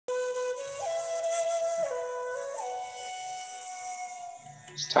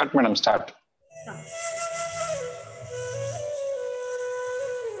Start, madam, start.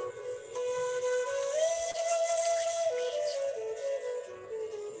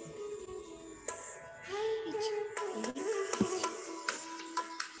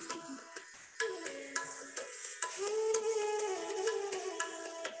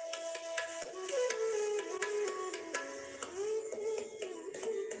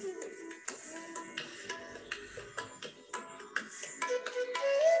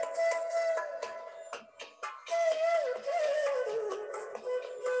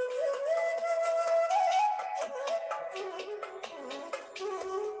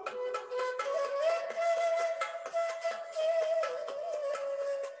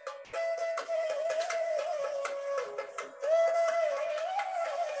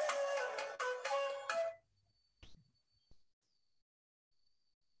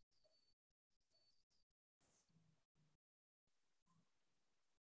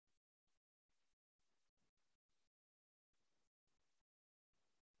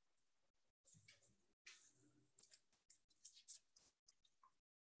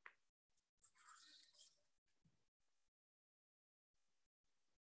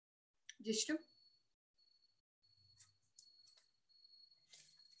 Jishnu?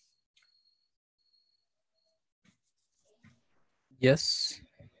 Yes.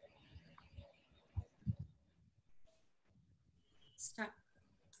 Start.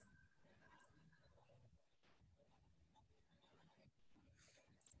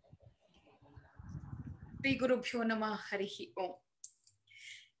 Shri ಗುರುಭ್ಯೋ ನಮಃ ಹರಿಃ ಓಂ.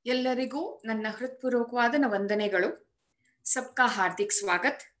 ಎಲ್ಲರಿಗೂ ನನ್ನ ಹೃತ್ಪೂರ್ವಕವಾದ ವಂದನೆಗಳು. ಸಬ್ಕಾ ಹಾರ್ದಿಕ್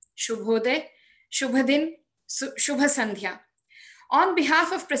ಸ್ವಾಗತ್. ಶುಭೋದಯ, ಶುಭ ದಿನ್, ಶುಭ ಸಂಧ್ಯಾ. On behalf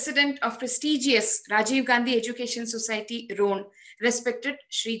of President of prestigious Rajiv Gandhi Education Society, Roan, respected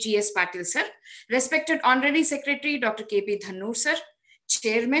Shri G.S. Patil sir, respected Honorary Secretary Dr. K.P. Dhannur sir,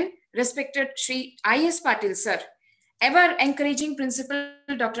 Chairman, respected Shri I.S. Patil sir, ever encouraging Principal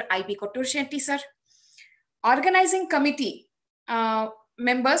Dr. I.B. Kottur Shetty sir, organizing committee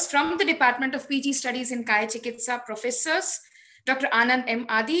members from the Department of PG Studies in Kaya Chikitsa, Professors Dr. Anand M.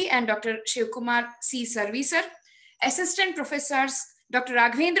 Adi and Dr. Shivkumar C. Sarvi sir, Assistant Professors Dr.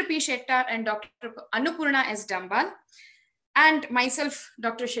 Raghavendra P. Shettar and Dr. Annapurna S. Dambal, and myself,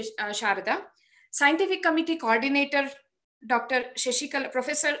 Dr. Sharada, Scientific Committee Coordinator Dr. Shashikala,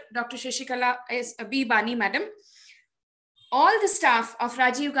 Professor Dr. Shashikala S. B. Bani Madam, all the staff of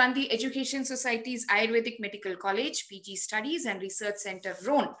Rajiv Gandhi Education Society's Ayurvedic Medical College, PG Studies and Research Center,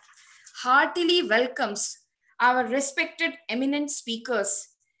 Roan, heartily welcomes our respected eminent speakers.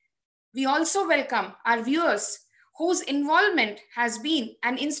 We also welcome our viewers whose involvement has been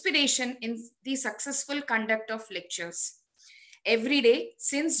an inspiration in the successful conduct of lectures. Every day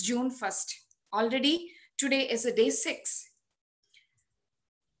since June 1st. Already today is a day 6.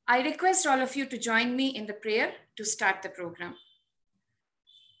 I request all of you to join me in the prayer to start the program.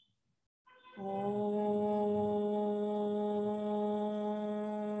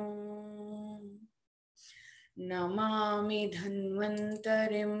 Namami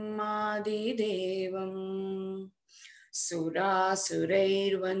dhanvantarim adidevam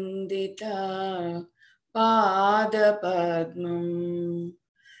surasurairvandita padapadmam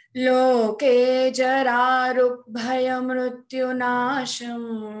loke jararubhayamrutyunasham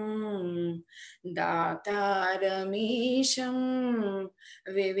dataramisham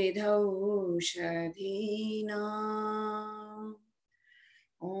vividhaushadhina.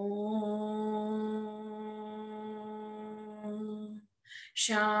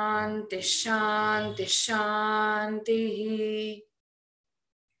 Shanti, Shanti, Shanti.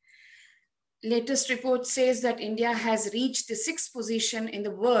 Latest report says that India has reached the 6th position in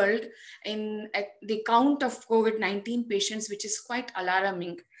the world in the count of COVID-19 patients, which is quite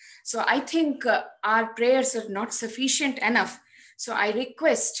alarming. So I think our prayers are not sufficient enough. So I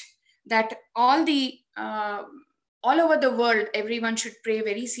request that all over the world, everyone should pray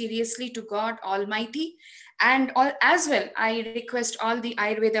very seriously to God Almighty. And as well, I request all the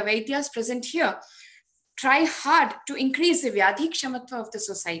Ayurveda Vaidyas present here, try hard to increase the Vyadhi Kshamatva of the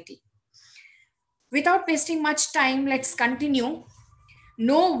society. Without wasting much time, let's continue.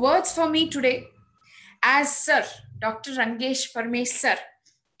 No words for me today, as Sir Dr. Rangesh Parmesh sir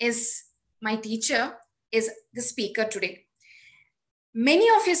is my teacher, is the speaker today. Many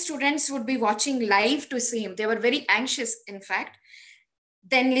of his students would be watching live to see him. They were very anxious, in fact.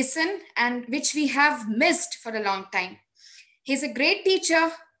 Then listen, and which we have missed for a long time. He's a great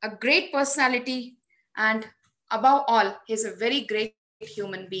teacher, a great personality, and above all, he's a very great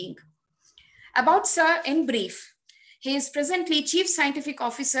human being. About Sir, in brief, He is presently Chief Scientific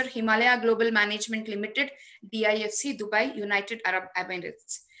Officer, Himalaya Global Management Limited, DIFC, Dubai, United Arab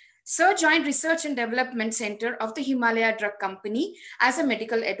Emirates. Sir joined Research and Development Center of the Himalaya Drug Company as a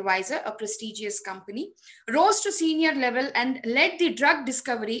medical advisor, a prestigious company, rose to senior level and led the drug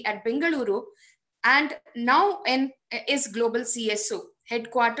discovery at Bengaluru, and now is Global CSO,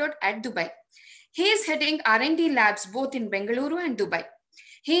 headquartered at Dubai. He is heading R&D labs both in Bengaluru and Dubai.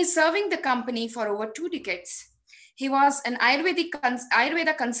 He is serving the company for over 2 decades. He was an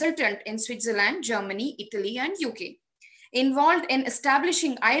Ayurveda consultant in Switzerland, Germany, Italy, and UK, involved in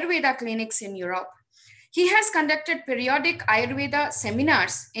establishing Ayurveda clinics in Europe. He has conducted periodic Ayurveda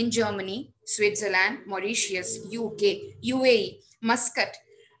seminars in Germany, Switzerland, Mauritius, UK, UAE, Muscat,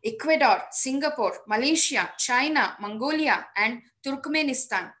 Ecuador, Singapore, Malaysia, China, Mongolia, and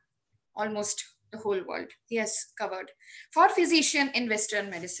Turkmenistan. Almost the whole world he has covered for physician in Western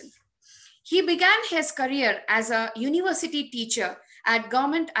medicine. He began his career as a university teacher at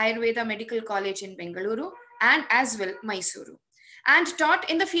Government Ayurveda Medical College in Bengaluru and as well Mysuru, and taught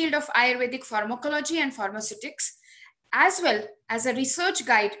in the field of Ayurvedic pharmacology and pharmaceutics, as well as a research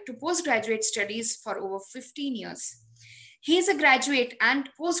guide to postgraduate studies for over 15 years. He is a graduate and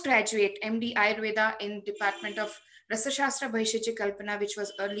postgraduate MD Ayurveda in Department of Rasashastra Bhaishya Kalpana, which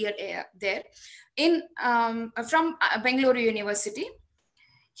was earlier there, from Bengaluru University.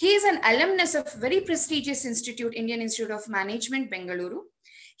 He is an alumnus of very prestigious institute, Indian Institute of Management, Bengaluru.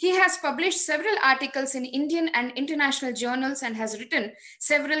 He has published several articles in Indian and international journals and has written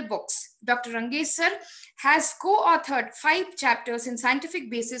several books. Dr. Rangesh sir has co-authored 5 chapters in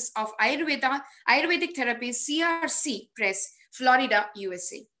Scientific Basis of Ayurvedic Therapies, CRC Press, Florida,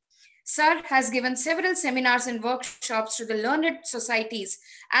 USA. Sir has given several seminars and workshops to the learned societies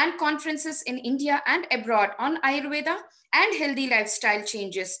and conferences in India and abroad on Ayurveda and healthy lifestyle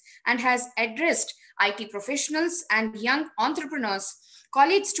changes, and has addressed IT professionals and young entrepreneurs,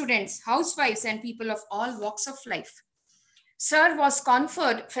 college students, housewives, and people of all walks of life. Sir was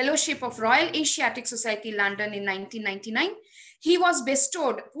conferred Fellowship of Royal Asiatic Society, London in 1999. He was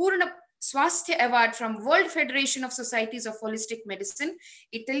bestowed Purna Swasthya Award from World Federation of Societies of Holistic Medicine,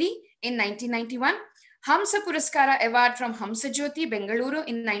 Italy in 1991. Hamsa Puraskara Award from Hamsa Jyoti, Bengaluru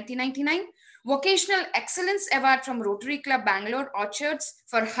in 1999. Vocational Excellence Award from Rotary Club, Bangalore Orchards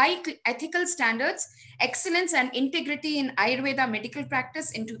for High Ethical Standards, Excellence and Integrity in Ayurveda Medical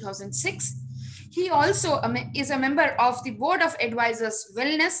Practice in 2006. He also is a member of the Board of Advisors,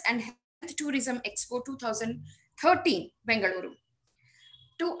 Wellness and Health Tourism Expo 2013, Bengaluru.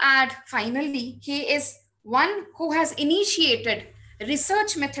 To add, finally, he is one who has initiated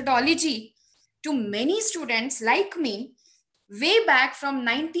research methodology to many students like me way back from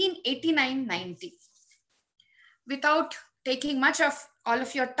 1989-90. Without taking much of all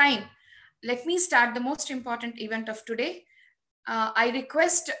of your time, let me start the most important event of today. I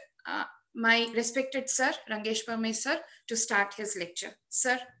request my respected sir, Rangesh Parme sir, to start his lecture.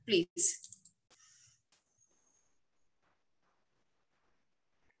 Sir, please.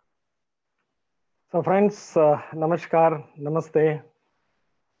 So friends, namaskar, namaste.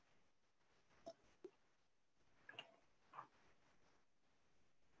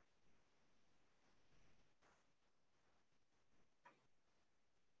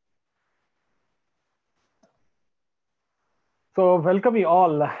 So welcome you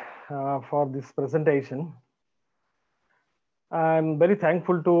all for this presentation. I'm very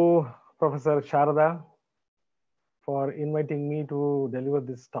thankful to Professor Sharada for inviting me to deliver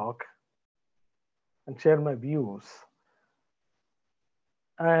this talk and share my views,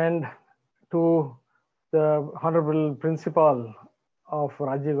 and to the Honorable Principal of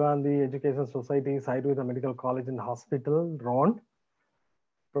Rajiv Gandhi Education Society's Ayurveda Medical College and Hospital, ROND,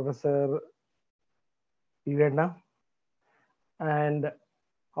 Professor Irena, and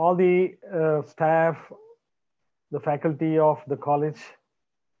all the staff, the faculty of the college,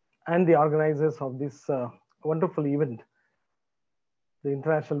 and the organizers of this wonderful event, the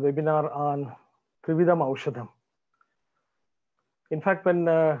international webinar on Trividam Aushadham. In fact, when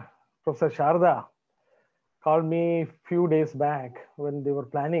Professor Sharda called me a few days back when they were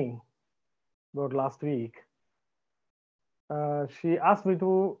planning about last week, she asked me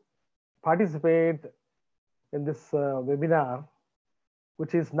to participate in this webinar,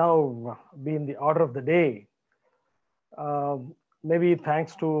 which is now being the order of the day. Maybe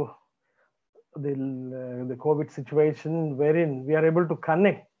thanks to the COVID situation, wherein we are able to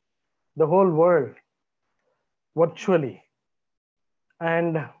connect the whole world virtually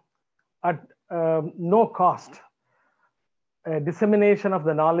and at no cost. Dissemination of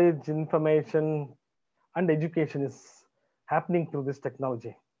the knowledge, information, and education is happening through this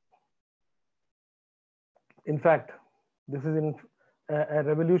technology. In fact, This is a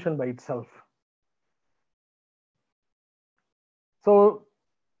revolution by itself. So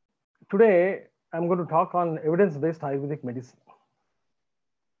today I'm going to talk on evidence-based Ayurvedic medicine.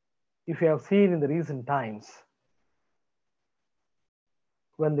 If you have seen in the recent times,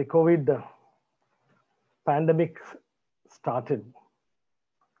 when the COVID pandemic started,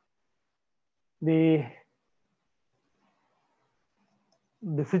 the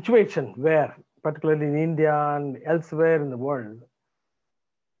situation where, particularly in India and elsewhere in the world,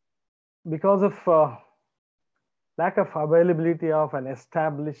 because of lack of availability of an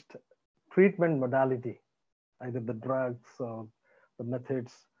established treatment modality, either the drugs or the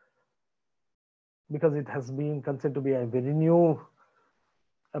methods, because it has been considered to be a very new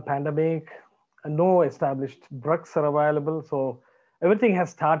pandemic, and no established drugs are available. So everything has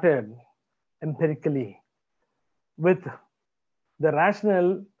started empirically with the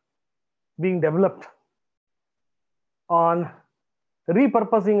rationale being developed on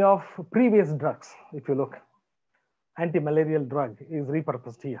repurposing of previous drugs. If you look, anti-malarial drug is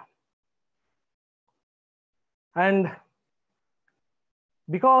repurposed here. And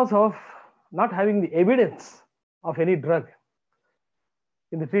because of not having the evidence of any drug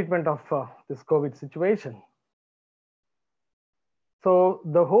in the treatment of this COVID situation, so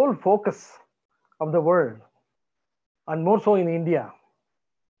the whole focus of the world, and more so in India,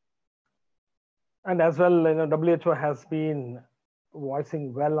 and as well, WHO has been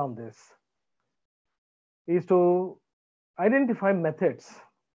voicing well on this, is to identify methods,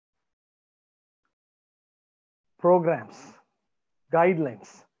 programs,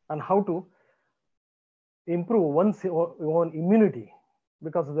 guidelines on how to improve one's own immunity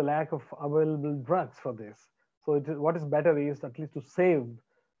because of the lack of available drugs for this. So what is better is at least to save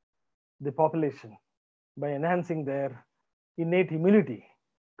the population by enhancing their innate immunity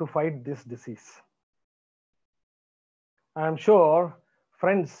to fight this disease. I'm sure,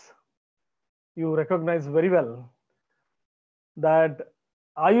 friends, you recognize very well that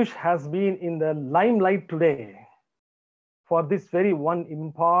Ayush has been in the limelight today for this very one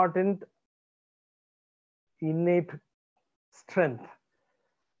important innate strength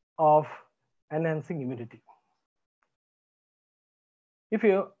of enhancing immunity. If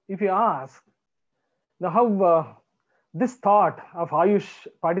you ask now how this thought of Ayush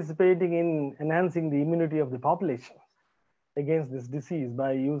participating in enhancing the immunity of the population against this disease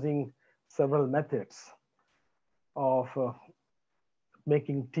by using several methods of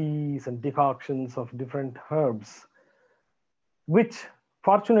making teas and decoctions of different herbs, which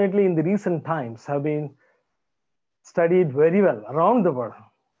fortunately in the recent times have been studied very well around the world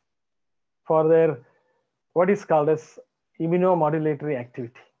for their what is called as immunomodulatory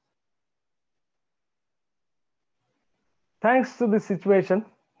activity. Thanks to this situation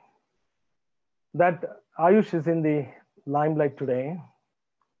that Ayush is in the limelight today,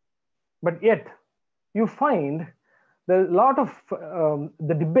 but yet you find there's a lot of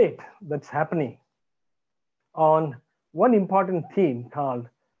the debate that's happening on one important theme called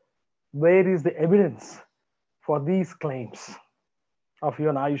where is the evidence for these claims of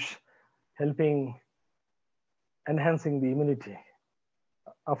your Ayush helping enhancing the immunity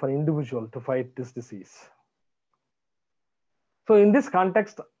of an individual to fight this disease. So in this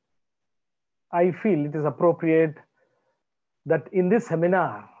context, I feel it is appropriate that in this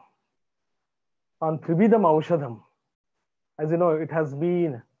seminar on Tribhidam Aushadham, as you know, it has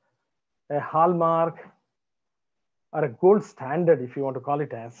been a hallmark or a gold standard, if you want to call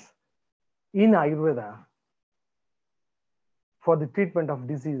it as, in Ayurveda for the treatment of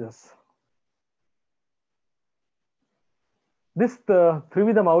diseases. This the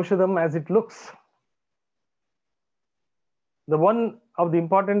Tribhidam Aushadham as it looks, the one of the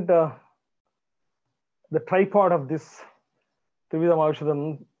important, the tripod of this Tribhidam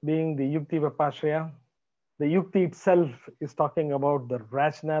Aushadham being the Yukti Vipashraya. The Yukti itself is talking about the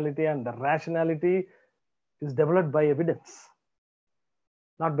rationality, and the rationality is developed by evidence,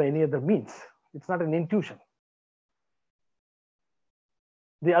 not by any other means. It's not an intuition.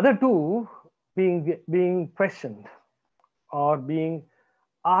 The other two being questioned or being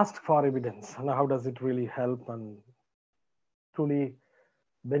asked for evidence. And how does it really help and truly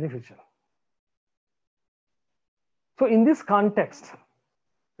beneficial? So in this context,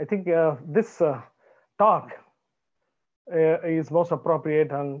 I think this talk is most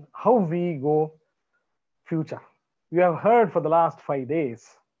appropriate on how we go future. We have heard for the last 5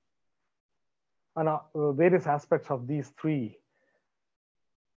 days on various aspects of these three,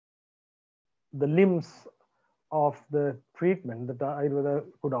 the limbs of the treatment that Ayurveda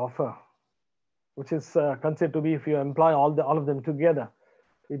could offer, which is considered to be, if you employ all of them together,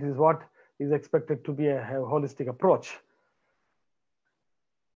 it is what is expected to be a holistic approach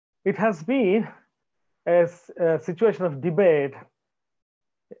it has been a situation of debate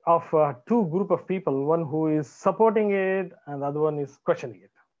of two group of people, one who is supporting it and the other one is questioning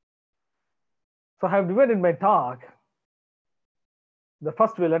it. So I have divided my talk. The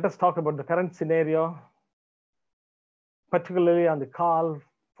first way, let us talk about the current scenario, particularly on the call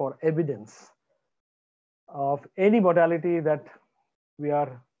for evidence of any modality that we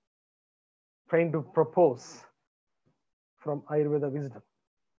are trying to propose from Ayurveda wisdom.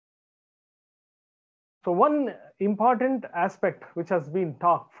 So one important aspect which has been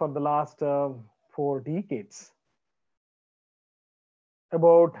talked for the last 4 decades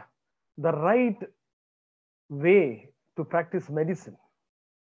about the right way to practice medicine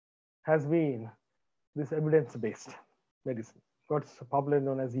has been this evidence-based medicine, what's popularly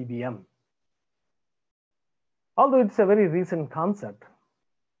known as EBM. Although it's a very recent concept,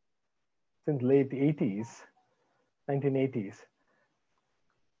 since late 80s, 1980s,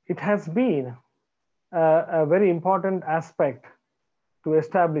 it has been a very important aspect to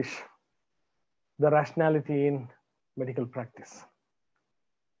establish the rationality in medical practice,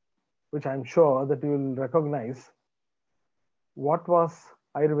 which I'm sure that you will recognize what was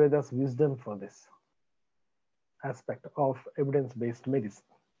Ayurveda's wisdom for this aspect of evidence-based medicine.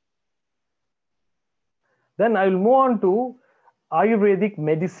 Then I will move on to Ayurvedic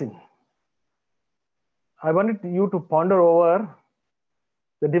medicine. I wanted you to ponder over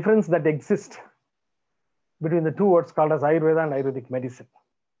the difference that exists between the two words called as Ayurveda and Ayurvedic medicine.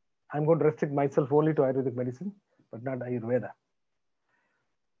 I'm going to restrict myself only to Ayurvedic medicine, but not Ayurveda.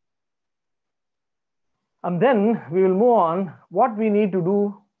 And then we will move on what we need to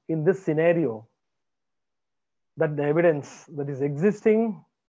do in this scenario, that the evidence that is existing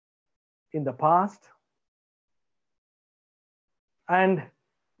in the past and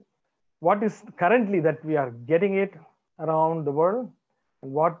what is currently that we are getting it around the world,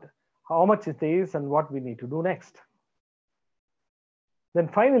 and how much it is and what we need to do next. Then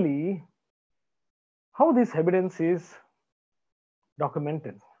finally, how this evidence is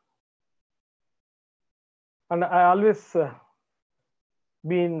documented. And I always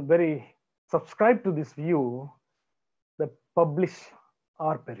been very subscribed to this view that publish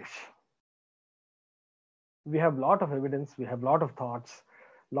or perish. We have a lot of evidence, we have a lot of thoughts,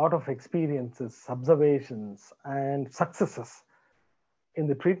 a lot of experiences, observations, and successes in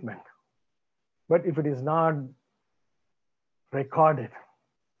the treatment. But if it is not recorded,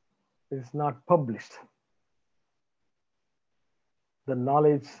 it is not published, the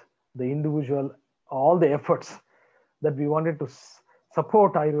knowledge, the individual, all the efforts that we wanted to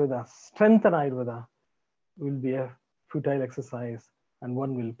support Ayurveda, strengthen Ayurveda, will be a futile exercise and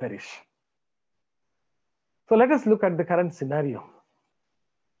one will perish. So let us look at the current scenario.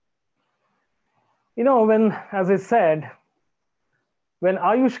 You know, when, as I said, when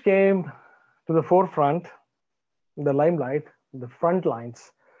Ayush came to the forefront, the limelight, the front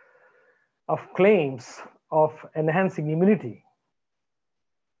lines of claims of enhancing immunity,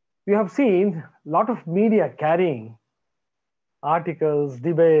 we have seen a lot of media carrying articles,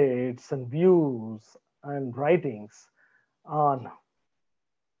 debates, and views and writings on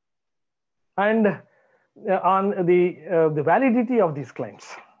the validity of these claims.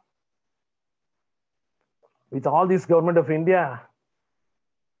 With all this, government of India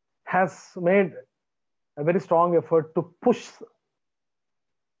has made a very strong effort to push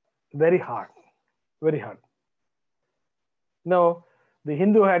very hard, very hard. Now, the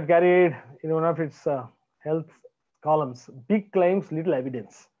Hindu had carried in one of its health columns, big claims, little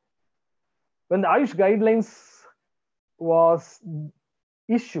evidence. When the Ayush guidelines was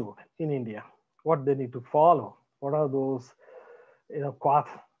issued in India, what they need to follow, what are those,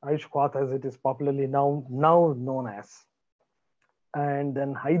 Ayush Kwath as it is popularly now known as, and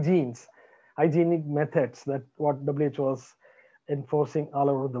then hygienic methods that what WHO was enforcing all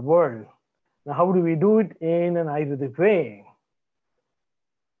over the world. Now, how do we do it in an Ayurvedic way?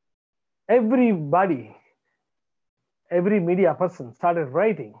 Everybody, every media person started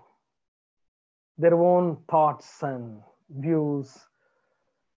writing their own thoughts and views.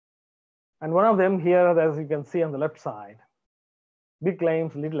 And one of them here, as you can see on the left side, big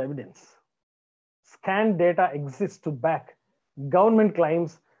claims, little evidence. Scanned data exists to back government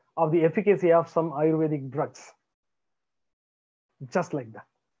claims of the efficacy of some Ayurvedic drugs. Just like that.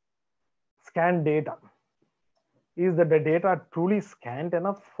 Scanned data. Is that the data truly scanned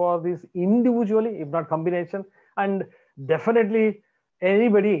enough for this individually, if not combination? And definitely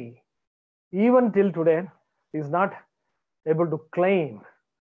anybody, even till today, is not able to claim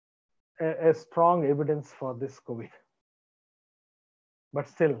a strong evidence for this COVID. But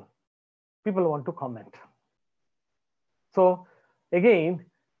still, people want to comment. So again,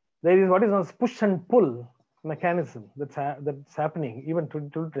 there is what is known as push and pull mechanism that's happening even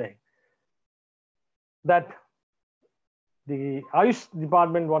today. That the Ayush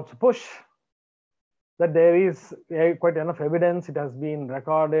department wants to push, that there is quite enough evidence. It has been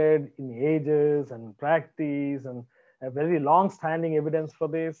recorded in ages and practice and a very long-standing evidence for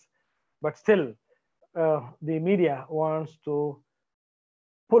this, but still the media wants to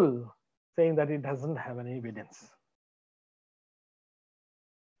pull, saying that it doesn't have any evidence.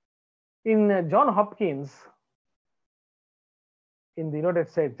 In Johns Hopkins, in the United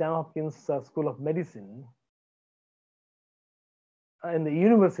States, Johns Hopkins School of Medicine, in the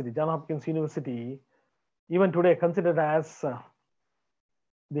university, Johns Hopkins University, even today considered as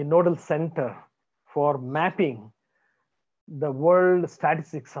the nodal center for mapping the world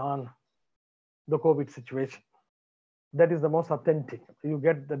statistics on the COVID situation. That is the most authentic. You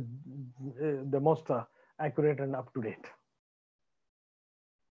get the most accurate and up to date.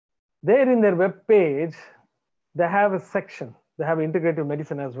 There in their web page, they have a section. They have integrative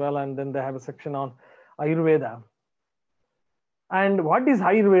medicine as well, and then they have a section on Ayurveda. And what is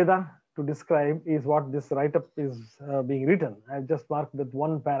Ayurveda to describe is what this write-up is being written. I've just marked that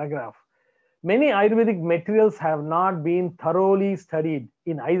one paragraph. Many Ayurvedic materials have not been thoroughly studied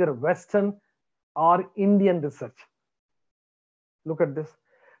in either Western or Indian research. Look at this.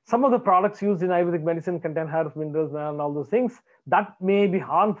 Some of the products used in Ayurvedic medicine contain herbs, minerals, and all those things that may be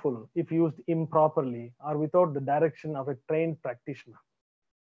harmful if used improperly or without the direction of a trained practitioner.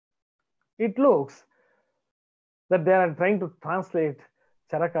 It looks that they are trying to translate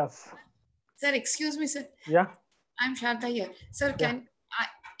Charaka's. Sir, excuse me, sir. Yeah. I'm Shraddha here. Sir,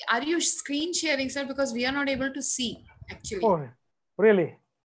 are you screen sharing, sir? Because we are not able to see, actually. Oh, really?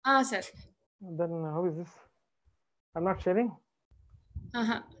 Sir. Then how is this? I'm not sharing?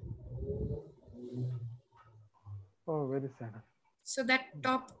 Oh, very sad. So that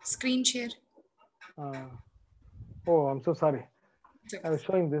top screen share. Oh, I'm so sorry. Okay. I was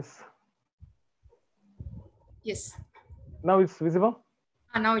showing this. Yes. Now it's visible?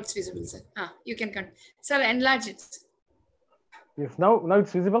 Now it's visible, sir. You can continue. Sir, enlarge it. Yes, now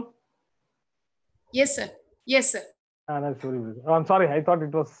it's visible? Yes, sir. Yes, sir. Now it's very visible. Oh, I'm sorry. I thought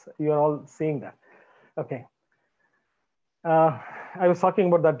it was, you are all seeing that. Okay. I was talking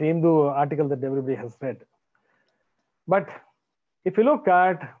about that Hindu article that everybody has read. But if you look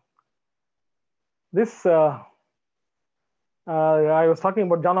at this, I was talking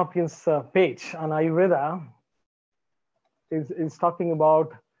about Johns Hopkins page on Ayurveda. Is talking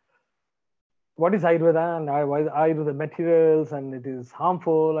about what is Ayurveda and why Ayurveda materials and it is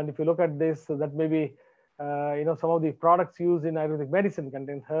harmful. And if you look at this, so that maybe some of the products used in Ayurvedic medicine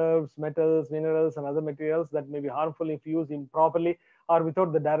contain herbs, metals, minerals, and other materials that may be harmful if used improperly or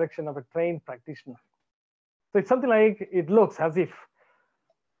without the direction of a trained practitioner. So it's something like, it looks as if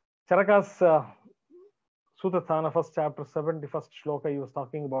Charaka's Sutrathana, first chapter, 71st shloka, he was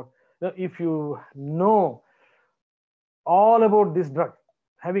talking about, if you know all about this drug,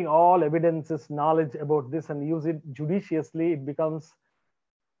 having all evidences, knowledge about this and use it judiciously, it becomes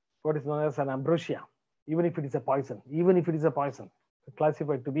what is known as an ambrosia, even if it is a poison,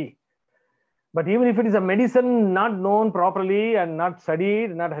 classified to be. But even if it is a medicine not known properly and not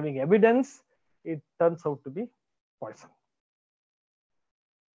studied, not having evidence, it turns out to be poison.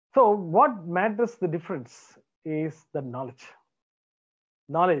 So what matters the difference is the knowledge.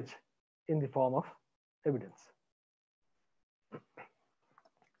 Knowledge in the form of evidence.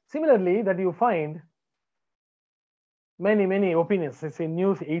 Similarly, that you find many opinions. It's in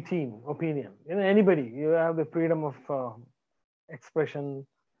News 18 opinion. Anybody, you have the freedom of expression,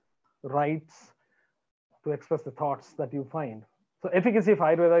 rights to express the thoughts that you find. So efficacy of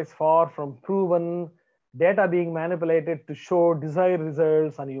Ayurveda is far from proven, data being manipulated to show desired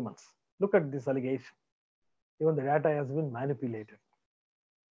results on humans. Look at this allegation. Even the data has been manipulated.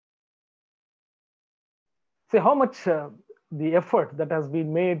 See how much the effort that has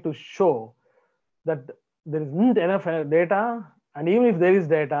been made to show that there isn't enough data, and even if there is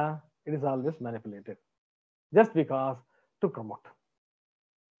data, it is always manipulated just because to promote.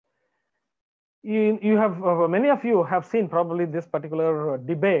 You have many of you have seen probably this particular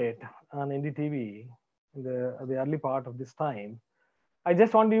debate on NDTV in the early part of this time. I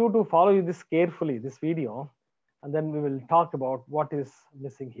just want you to follow this carefully, this video, and then we will talk about what is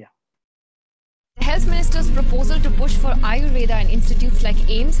missing here. The Health Minister's proposal to push for Ayurveda and institutes like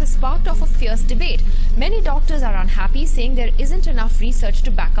AIIMS has sparked off a fierce debate. Many doctors are unhappy, saying there isn't enough research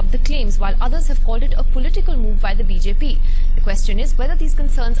to back up the claims, while others have called it a political move by the BJP. The question is whether these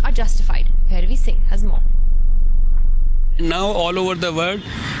concerns are justified. Bhairavi Singh has more. Now all over the world,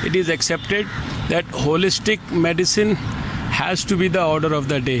 it is accepted that holistic medicine has to be the order of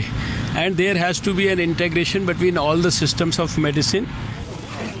the day. And there has to be an integration between all the systems of medicine.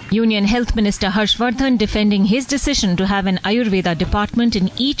 Union Health Minister Harshvardhan defending his decision to have an Ayurveda department in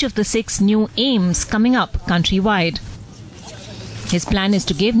each of the 6 new AIIMS coming up countrywide. His plan is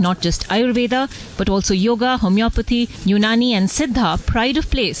to give not just Ayurveda, but also yoga, homeopathy, Unani and Siddha pride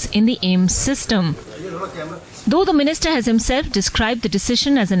of place in the AIIMS system. Though the minister has himself described the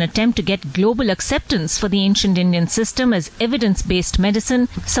decision as an attempt to get global acceptance for the ancient Indian system as evidence-based medicine,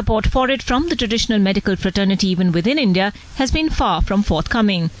 support for it from the traditional medical fraternity even within India has been far from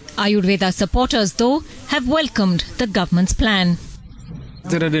forthcoming. Ayurveda supporters, though, have welcomed the government's plan.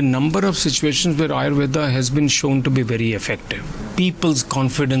 There are a number of situations where Ayurveda has been shown to be very effective. People's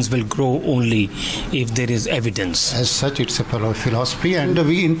confidence will grow only if there is evidence. As such, it's a philosophy, and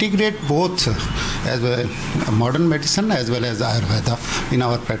we integrate both as a modern medicine as well as Ayurveda in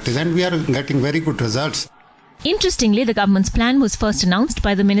our practice, and we are getting very good results. Interestingly, the government's plan was first announced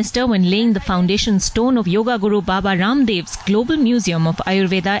by the minister when laying the foundation stone of Yoga Guru Baba Ramdev's Global Museum of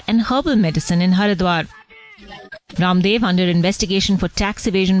Ayurveda and Herbal Medicine in Haridwar. Ramdev, under investigation for tax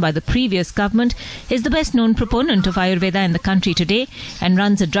evasion by the previous government, is the best-known proponent of Ayurveda in the country today and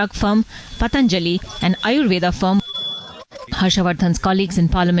runs a drug firm, Patanjali, and Ayurveda firm. Harshavardhan's colleagues in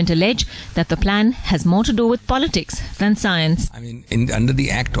Parliament allege that the plan has more to do with politics than science. I mean, under the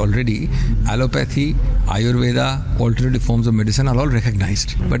Act already, allopathy, Ayurveda, alternative forms of medicine are all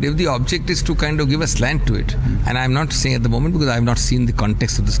recognized. But if the object is to kind of give a slant to it, and I'm not saying at the moment because I have not seen the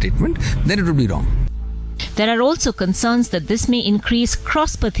context of the statement, then it would be wrong. There are also concerns that this may increase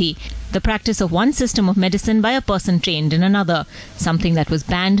crosspathy, the practice of one system of medicine by a person trained in another, something that was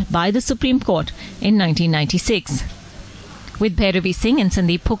banned by the Supreme Court in 1996. With Bhairavi Singh and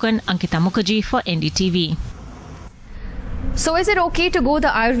Sandeep Phukan, Ankita Mukherjee for NDTV. So is it okay to go the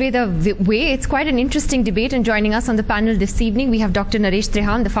Ayurveda way? It's quite an interesting debate, and joining us on the panel this evening we have Dr. Naresh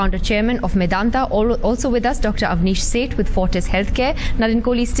Trehan, the founder chairman of Medanta. Also with us, Dr. Avnish Seth with Fortis Healthcare. Naren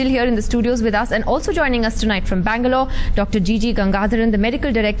Kohli still here in the studios with us, and also joining us tonight from Bangalore, Dr. G.G. Gangadharan, the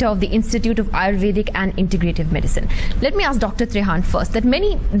medical director of the Institute of Ayurvedic and Integrative Medicine. Let me ask Dr. Trehan first, that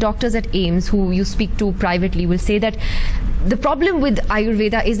many doctors at AIIMS who you speak to privately will say that the problem with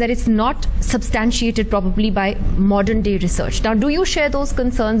Ayurveda is that it's not substantiated probably by modern day research. Now, do you share those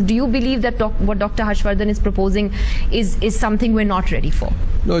concerns? Do you believe that what Dr. Harshvardhan is proposing is something we're not ready for?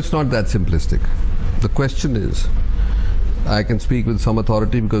 No, it's not that simplistic. The question is, I can speak with some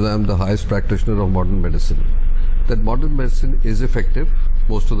authority because I am the highest practitioner of modern medicine, that modern medicine is effective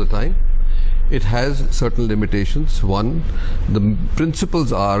most of the time. It has certain limitations. One, the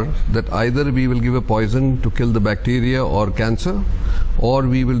principles are that either we will give a poison to kill the bacteria or cancer, or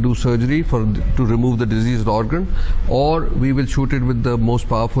we will do surgery to remove the diseased organ, or we will shoot it with the most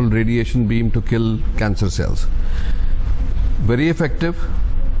powerful radiation beam to kill cancer cells. Very effective,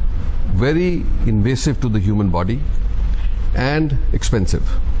 very invasive to the human body, and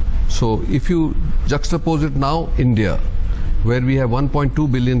expensive. So if you juxtapose it now, India, where we have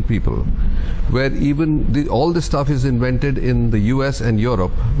 1.2 billion people, where even all this stuff is invented in the US and Europe,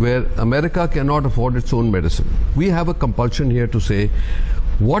 where America cannot afford its own medicine. We have a compulsion here to say,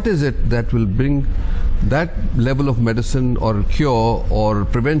 what is it that will bring that level of medicine or cure or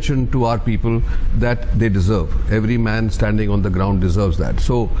prevention to our people that they deserve? Every man standing on the ground deserves that.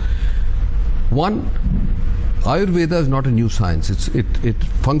 So, one, Ayurveda is not a new science. It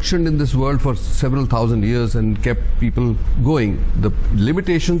functioned in this world for several thousand years and kept people going. The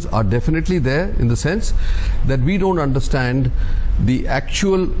limitations are definitely there in the sense that we don't understand the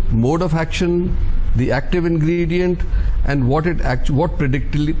actual mode of action, the active ingredient, and what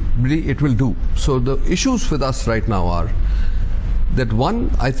predictably it will do. So the issues with us right now are that,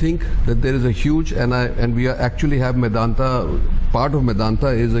 one, I think that there is a huge, and we actually have Medanta, part of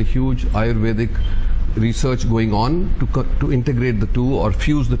Medanta is a huge Ayurvedic research going on to integrate the two or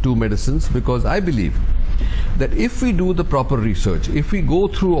fuse the two medicines, because I believe that if we do the proper research, if we go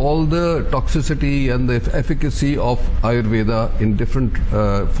through all the toxicity and the efficacy of Ayurveda in different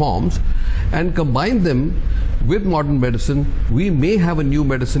forms and combine them with modern medicine, we may have a new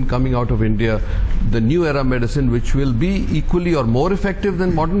medicine coming out of India, the new era medicine, which will be equally or more effective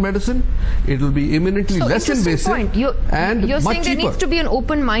than modern medicine. It will be eminently less invasive and you're much saying there cheaper. needs to be an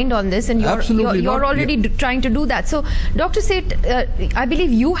open mind on this, and you're already trying to do that. So, Dr. Seth, I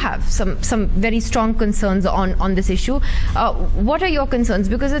believe you have some very strong concerns on this issue. What are your concerns?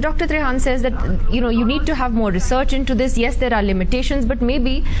 Because Dr. Trehan says that you need to have more research into this. Yes, there are limitations, but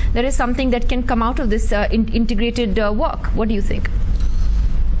maybe there is something that can come out of this integrated work. What do you think?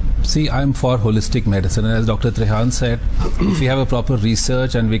 See, I'm for holistic medicine, and as Dr. Trehan said, if we have a proper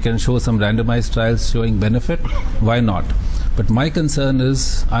research and we can show some randomized trials showing benefit, why not? But my concern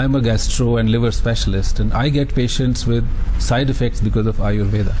is I'm a gastro and liver specialist, and I get patients with side effects because of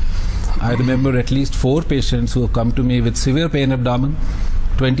Ayurveda. I remember at least 4 patients who have come to me with severe pain abdomen,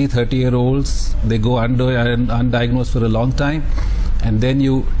 20, 30-year-olds. They go undiagnosed for a long time, and then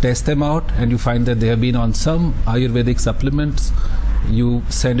you test them out and you find that they have been on some Ayurvedic supplements. You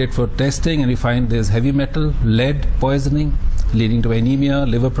send it for testing and you find there's heavy metal, lead poisoning, leading to anemia,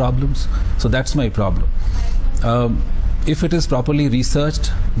 liver problems. So that's my problem. If it is properly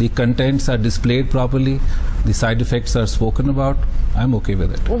researched, the contents are displayed properly, the side effects are spoken about, I'm okay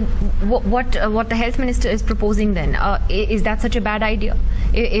with it. What the health minister is proposing then, is that such a bad idea?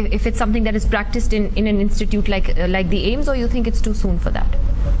 If it's something that is practiced in an institute like the AIIMS, or you think it's too soon for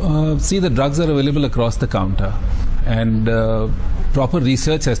that? See, the drugs are available across the counter, and proper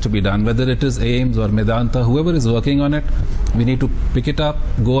research has to be done, whether it is AIIMS or Medanta, whoever is working on it, we need to pick it up,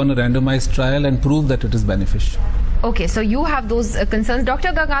 go on a randomized trial and prove that it is beneficial. Okay, so you have those concerns. Dr.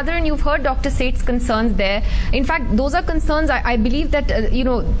 Gangadharan, you've heard Dr. Seth's concerns there. In fact, those are concerns I believe that,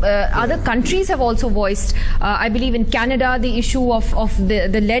 other countries have also voiced. I believe in Canada, the issue of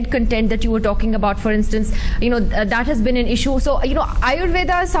the lead content that you were talking about, for instance, that has been an issue. So,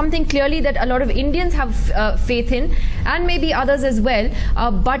 Ayurveda is something clearly that a lot of Indians have faith in, and maybe others as well.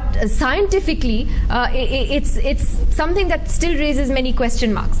 But scientifically, it's something that still raises many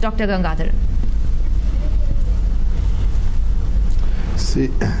question marks. Dr. Gangadharan.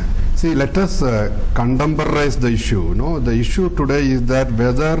 See, let us contemporize the issue. The issue today is that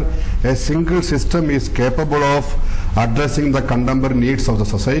whether a single system is capable of addressing the contemporary needs of the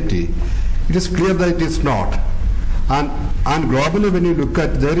society. It is clear that it is not. And globally, when you look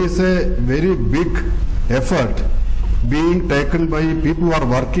at, there is a very big effort being taken by people who are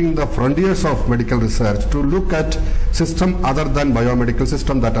working the frontiers of medical research to look at systems other than biomedical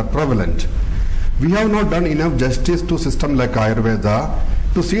systems that are prevalent. We have not done enough justice to systems like Ayurveda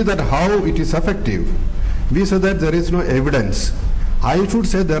to see that how it is effective. We say that there is no evidence. I should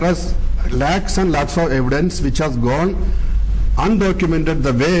say there are lakhs and lakhs of evidence which has gone undocumented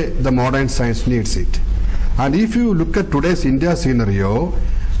the way the modern science needs it. And if you look at today's India scenario,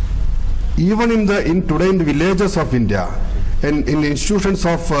 even in the villages of India, in institutions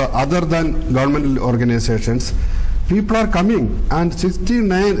of other than governmental organizations, people are coming, and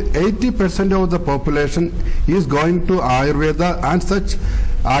 80% of the population is going to Ayurveda and such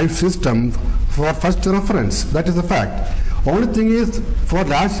system for first reference. That is a fact. Only thing is, for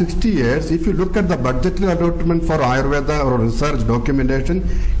last 60 years, if you look at the budgetary allotment for Ayurveda or research documentation,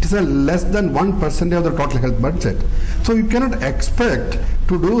 it is less than 1% of the total health budget. So you cannot expect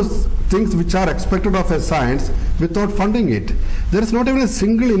to do things which are expected of a science without funding it. There is not even a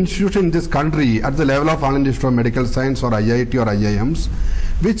single institution in this country at the level of All India Institute of Medical Science or IIT or IIMs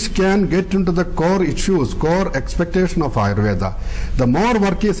which can get into the core issues, core expectation of Ayurveda. The more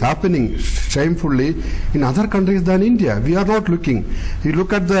work is happening shamefully in other countries than India. We are not looking. You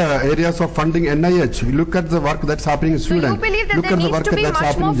look at the areas of funding NIH, you look at the work that's happening in Sweden, so you believe that look there at the needs work to be that's much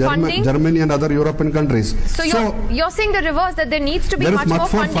happening more in funding? Germany and other European countries. So you're saying the reverse, that there needs to be there much more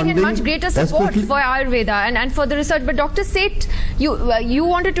funding and much greater support for Ayurveda and for the research. But Dr. Seth, you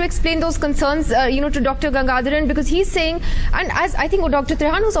wanted to explain those concerns to Dr. Gangadharan, because he's saying, and as I think what Dr.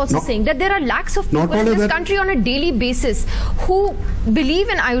 Trehan was also saying, that there are lakhs of people in this country on a daily basis who believe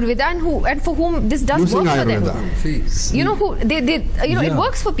in Ayurveda and for whom this does work for them. It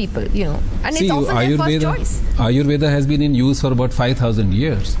works for people, and it's also their first choice. Ayurveda has been in use for about 5,000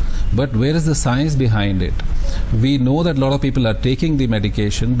 years. But where is the science behind it? We know that a lot of people are taking the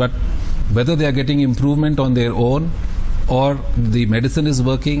medication, but whether they are getting improvement on their own or the medicine is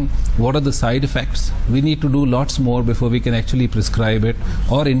working, what are the side effects? We need to do lots more before we can actually prescribe it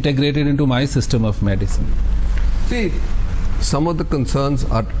or integrate it into my system of medicine. See, some of the concerns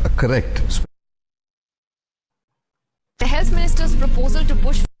are correct. The health minister's proposal to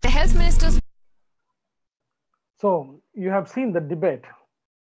push the health minister's. So you have seen the debate.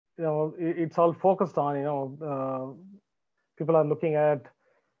 It's all focused on, people are looking at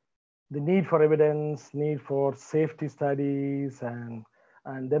the need for evidence, need for safety studies, and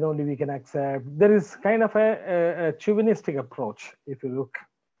then only we can accept. There is kind of a chauvinistic approach, if you look,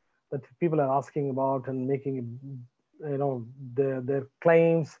 that people are asking about and making, their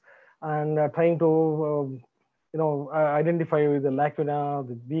claims and trying to, identify with the lacuna,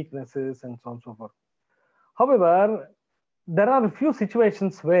 the weaknesses, and so on and so forth. However, there are a few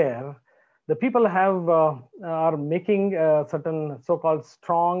situations where the people are making certain so-called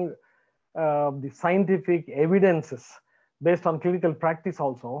strong the scientific evidences based on clinical practice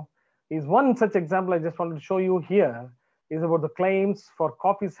also. Is one such example I just wanted to show you here is about the claims for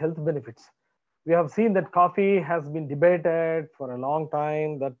coffee's health benefits. we have seen that coffee has been debated for a long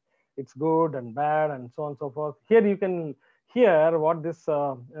time, that it's good and bad and so on and so forth. Here you can hear what this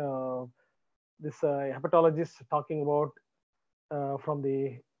hepatologist talking about from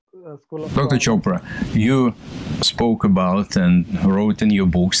the School of Dr. Chopra, you spoke about and wrote in your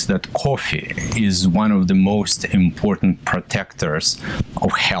books that coffee is one of the most important protectors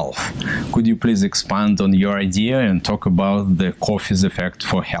of health. Could you please expand on your idea and talk about the coffee's effect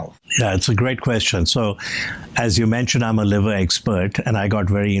for health? Yeah, it's a great question. So, as you mentioned, I'm a liver expert, and I got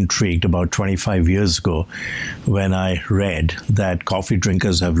very intrigued about 25 years ago when I read that coffee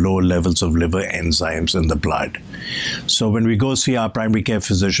drinkers have low levels of liver enzymes in the blood. So when we go see our primary care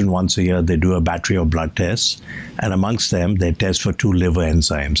physician once a year, they do a battery of blood tests, and amongst them, they test for 2 liver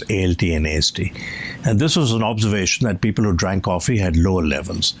enzymes, ALT and AST. And this was an observation that people who drank coffee had lower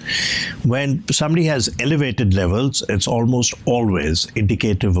levels. When somebody has elevated levels, it's almost always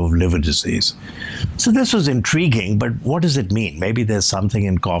indicative of liver disease. So this was intriguing, but what does it mean? Maybe there's something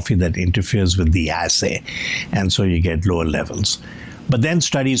in coffee that interferes with the assay, and so you get lower levels. But then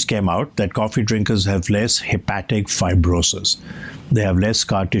studies came out that coffee drinkers have less hepatic fibrosis. They have less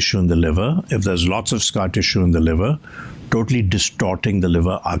scar tissue in the liver. If there's lots of scar tissue in the liver, totally distorting the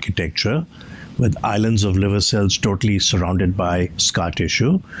liver architecture, with islands of liver cells totally surrounded by scar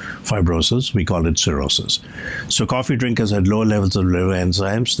tissue, fibrosis, we call it cirrhosis. So coffee drinkers had lower levels of liver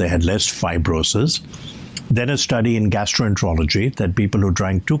enzymes, they had less fibrosis. Then a study in gastroenterology that people who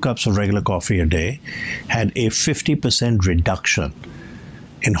drank 2 cups of regular coffee a day had a 50% reduction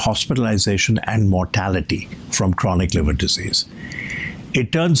in hospitalization and mortality from chronic liver disease.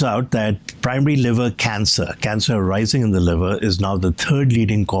 It turns out that primary liver cancer arising in the liver, is now the 3rd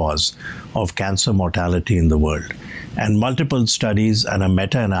leading cause of cancer mortality in the world. And multiple studies and a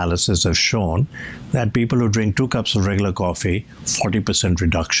meta-analysis have shown that people who drink 2 cups of regular coffee, 40%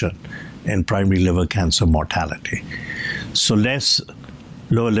 reduction in primary liver cancer mortality. So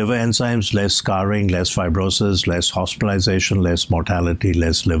lower liver enzymes, less scarring, less fibrosis, less hospitalization, less mortality,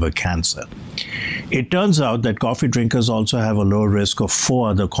 less liver cancer. It turns out that coffee drinkers also have a lower risk of 4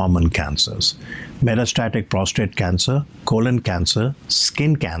 other common cancers: metastatic prostate cancer, colon cancer,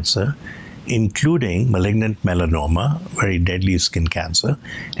 skin cancer, including malignant melanoma, very deadly skin cancer,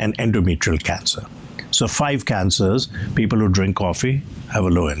 and endometrial cancer. So 5 cancers, people who drink coffee have a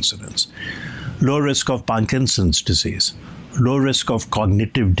low incidence. Low risk of Parkinson's disease, low risk of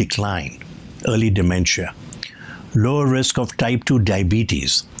cognitive decline, early dementia, low risk of type 2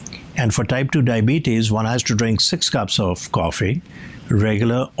 diabetes. And for type 2 diabetes, one has to drink 6 cups of coffee,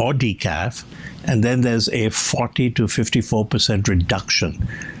 regular or decaf, and then there's a 40 to 54% reduction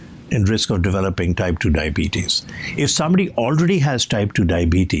in risk of developing type 2 diabetes. If somebody already has type 2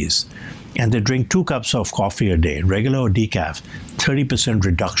 diabetes and they drink 2 cups of coffee a day, regular or decaf, 30%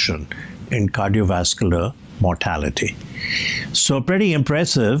 reduction in cardiovascular mortality. So pretty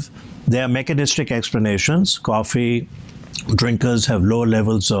impressive. There are mechanistic explanations. Coffee drinkers have low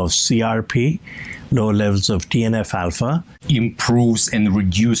levels of CRP, low levels of TNF-alpha. Improves and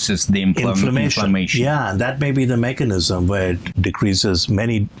reduces the inflammation. Yeah, that may be the mechanism where it decreases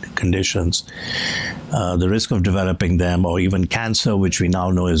many conditions, the risk of developing them, or even cancer, which we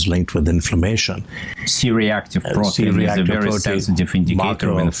now know is linked with inflammation. C-reactive protein is a very sensitive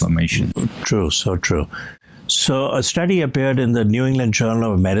indicator of inflammation. True, so true. So a study appeared in the New England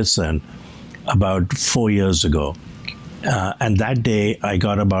Journal of Medicine about 4 years ago. And that day, I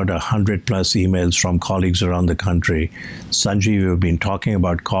got about 100 plus emails from colleagues around the country. Sanjeev, you've been talking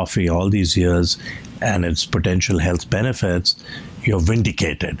about coffee all these years and its potential health benefits. You're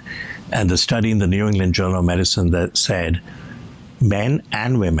vindicated. And the study in the New England Journal of Medicine that said men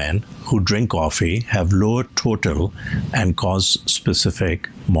and women who drink coffee have lower total and cause-specific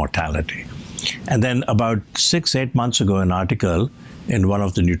mortality. And then about 6-8 months ago, an article in one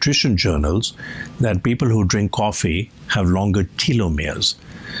of the nutrition journals that people who drink coffee have longer telomeres.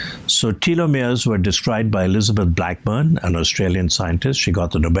 So telomeres were described by Elizabeth Blackburn, an Australian scientist. She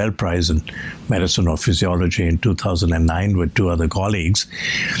got the Nobel Prize in Medicine or Physiology in 2009 with 2 other colleagues.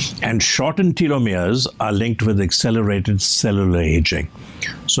 And shortened telomeres are linked with accelerated cellular aging.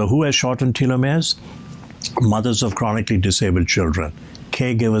 So who has shortened telomeres? Mothers of chronically disabled children,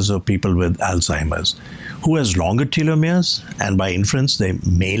 caregivers of people with Alzheimer's. Who has longer telomeres, and by inference they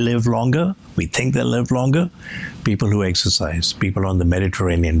may live longer, we think they'll live longer? People who exercise, people on the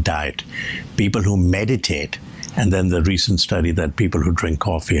Mediterranean diet, people who meditate, and then the recent study that people who drink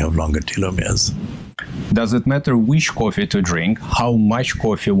coffee have longer telomeres. Does it matter which coffee to drink, how much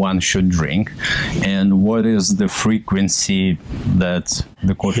coffee one should drink, and what is the frequency that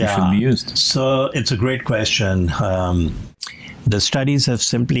the coffee should be used? So it's a great question. The studies have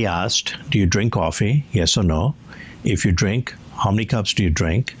simply asked, do you drink coffee? Yes or no? If you drink, how many cups do you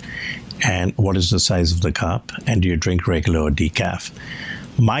drink? And what is the size of the cup? And do you drink regular or decaf?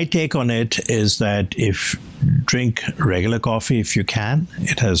 My take on it is that if drink regular coffee if you can,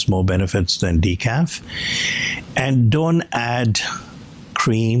 it has more benefits than decaf. And don't add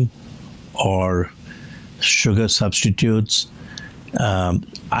cream or sugar substitutes.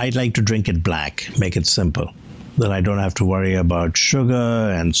 I like to drink it black, make it simple. Then I don't have to worry about sugar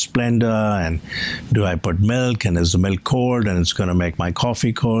and splendor and do I put milk and is the milk cold and it's going to make my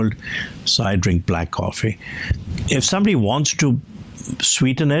coffee cold. So I drink black coffee. If somebody wants to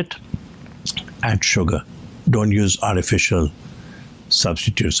sweeten it, add sugar. Don't use artificial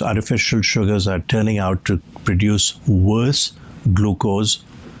substitutes. Artificial sugars are turning out to produce worse glucose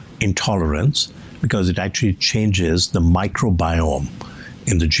intolerance because it actually changes the microbiome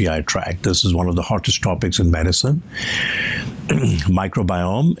in the GI tract. This is one of the hottest topics in medicine.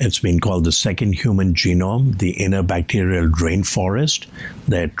 Microbiome, it's been called the second human genome, the inner bacterial rainforest.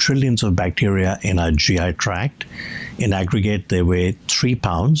 There are trillions of bacteria in our GI tract. In aggregate, they weigh 3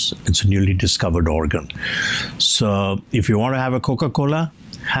 pounds. It's a newly discovered organ. So if you want to have a Coca-Cola,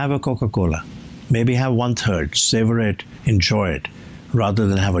 have a Coca-Cola. Maybe have 1/3, savor it, enjoy it, rather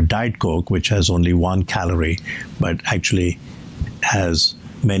than have a Diet Coke, which has only 1 calorie, but actually has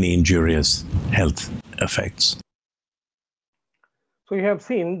many injurious health effects. So you have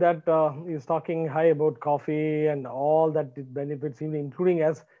seen that he's talking high about coffee and all that it benefits, including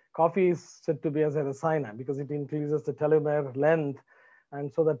as coffee is said to be as a racina because it increases the telomere length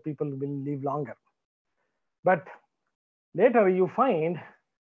and so that people will live longer. But later you find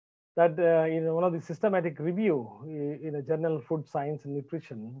that in one of the systematic review in a journal Food Science and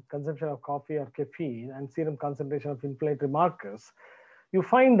Nutrition, consumption of coffee or caffeine and serum concentration of inflammatory markers, you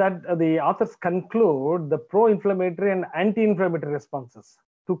find that the authors conclude the pro-inflammatory and anti-inflammatory responses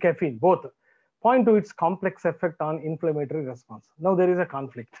to caffeine, both point to its complex effect on inflammatory response. Now there is a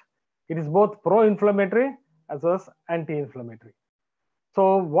conflict. It is both pro-inflammatory as well as anti-inflammatory.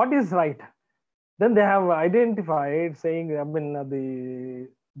 So what is right? Then they have identified saying, I mean,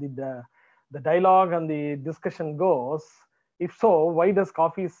 the dialogue and the discussion goes, if so, why does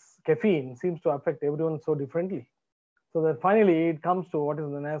caffeine seems to affect everyone so differently? So that finally it comes to what is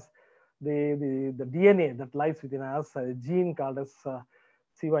known as the DNA that lies within us, a gene called as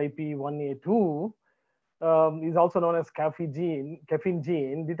CYP1A2 is also known as caffeine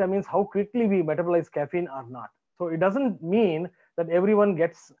gene, determines how quickly we metabolize caffeine or not. So it doesn't mean that everyone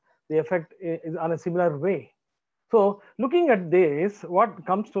gets the effect is on a similar way. So looking at this, what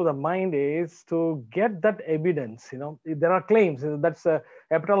comes to the mind is to get that evidence. There are claims. That's a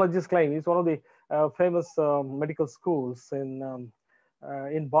hepatologist claim. It's one of the famous medical schools in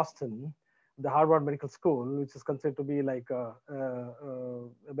Boston, the Harvard Medical School, which is considered to be like a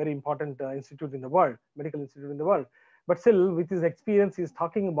very important institute in the world, medical institute in the world. But still, with his experience, he's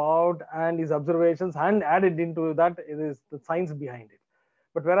talking about and his observations, and added into that is the science behind it.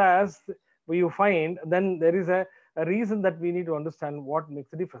 But whereas you find, then there is a reason that we need to understand what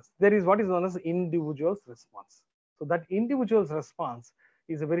makes a difference. There is what is known as individual's response. So that individual's response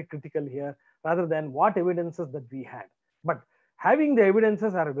is a very critical here, rather than what evidences that we had. But having the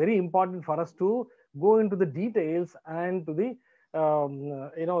evidences are very important for us to go into the details and to the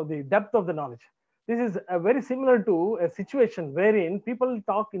the depth of the knowledge. This is very similar to a situation wherein people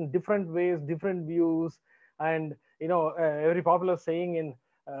talk in different ways, different views, and a very popular saying in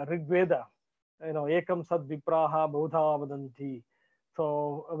Rig Veda, ekam sad vipraha bahudha vadanti.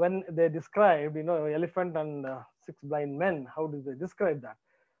 So when they described elephant and 6 blind men, how do they describe that?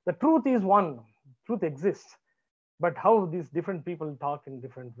 The truth is one, truth exists, but how these different people talk in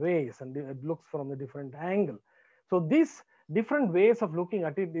different ways and it looks from a different angle. So these different ways of looking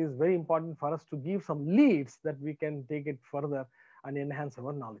at it is very important for us to give some leads that we can take it further and enhance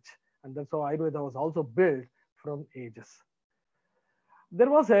our knowledge. And that's how Ayurveda was also built from ages. There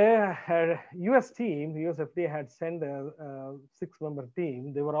was a US team, US FDA had sent a 6-member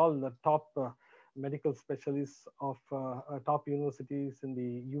team. They were all the top medical specialists of top universities in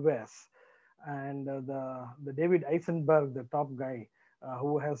the US. And the David Eisenberg, the top guy,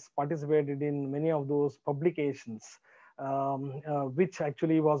 who has participated in many of those publications, which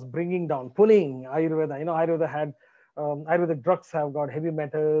actually was pulling Ayurveda. Ayurveda had, Ayurvedic drugs have got heavy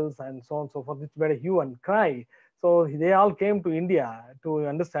metals and so on and so forth, which made a hue and cry. So they all came to India to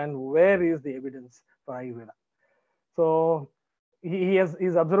understand where is the evidence for Ayurveda. So he has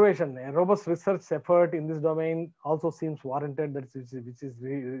his observation, a robust research effort in this domain also seems warranted, which is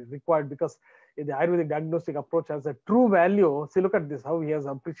required, because the Ayurvedic diagnostic approach has a true value. See, look at this, how he has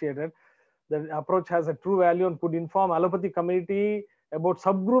appreciated the approach has a true value and could inform allopathy community about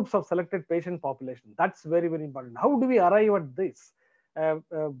subgroups of selected patient population. That's very, very important. How do we arrive at this? A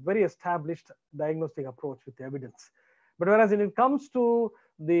very established diagnostic approach with evidence. But whereas when it comes to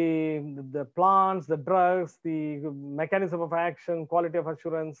the plants, the drugs, the mechanism of action, quality of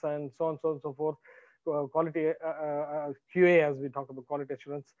assurance, and so on and so forth, quality QA, as we talk about quality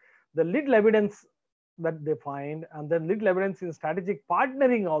assurance, the little evidence that they find, and then little evidence in strategic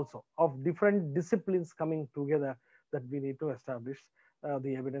partnering also of different disciplines coming together, that we need to establish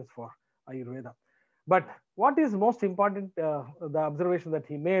the evidence for Ayurveda. But what is most important, the observation that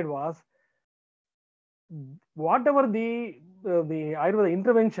he made was, whatever the Ayurveda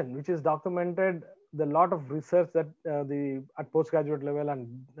intervention, which is documented, the lot of research that at postgraduate level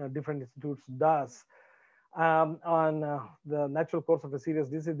and different institutes does on the natural course of a serious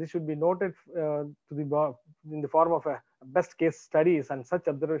disease, this should be noted in the form of a best case studies, and such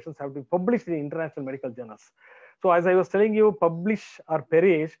observations have to be published in international medical journals. So as I was telling you, publish or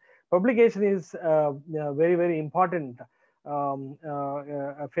perish, publication is very, very important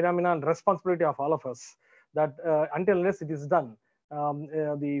phenomenon, responsibility of all of us, that until unless it is done,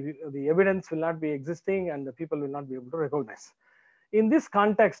 the evidence will not be existing and the people will not be able to recognize. In this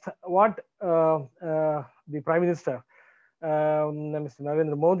context, what the Prime Minister, Mr.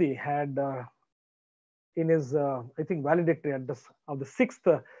 Narendra Modi, had in his, I think, valedictory address of the 6th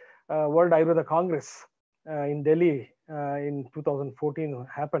World Ayurveda Congress in Delhi in 2014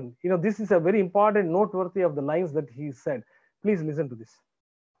 happened. You know, this is a very important, noteworthy of the lines that he said. Please listen to this.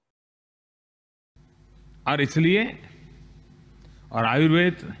 और इसलिए, और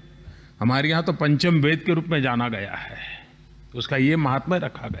आयुर्वेद हमारे यहाँ तो पंचम वेद के रूप में जाना गया है, उसका ये महात्म्य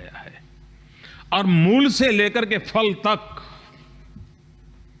रखा गया है, और मूल से लेकर के फल तक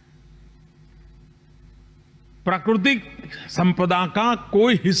प्राकृतिक संपदा का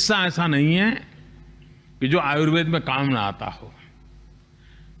कोई हिस्सा ऐसा नहीं है कि जो आयुर्वेद में काम ना आता हो,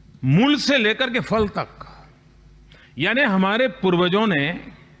 मूल से लेकर के फल तक। यानी हमारे पूर्वजों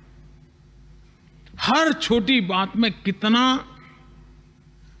ने हर छोटी बात में कितना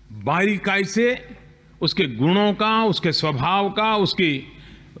बारीकाई से उसके गुणों का, उसके स्वभाव का,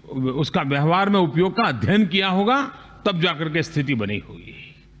 उसका व्यवहार में उपयोग का अध्ययन किया होगा, तब जाकर के स्थिति बनी होगी।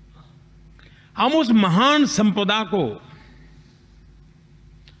 हम उस महान संपदा को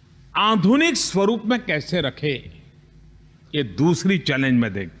आधुनिक स्वरूप में कैसे रखें, ये दूसरी चैलेंज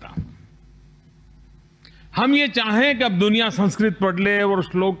में देखता हूं। हम ये चाहें कि अब दुनिया संस्कृत पढ़ ले और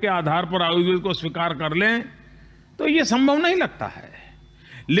श्लोक के आधार पर आयुर्वेद को स्वीकार कर लें, तो ये संभव नहीं लगता है।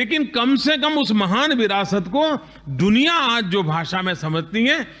 लेकिन कम से कम उस महान विरासत को दुनिया आज जो भाषा में समझती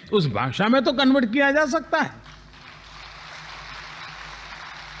है, उस भाषा में तो कन्वर्ट किया जा सकता है।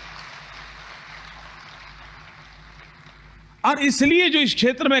 और इसलिए जो इस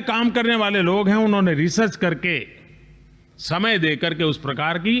क्षेत्र में काम करने वाले लोग हैं, उन्होंने रिसर्च करके, समय देकर के उस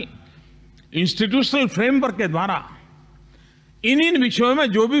प्रकार की इंस्टीट्यूशनल फ्रेमवर्क के द्वारा इन विषयों में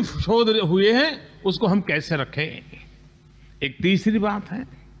जो भी शोध हुए हैं उसको हम कैसे रखें। एक तीसरी बात है,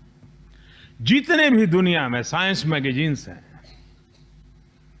 जितने भी दुनिया में साइंस मैगजीन्स हैं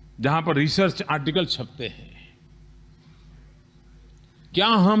जहां पर रिसर्च आर्टिकल छपते हैं, क्या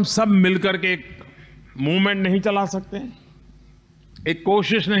हम सब मिलकर के एक मूवमेंट नहीं चला सकते, एक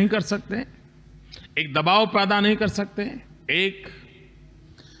कोशिश नहीं कर सकते, एक दबाव पैदा नहीं कर सकते, एक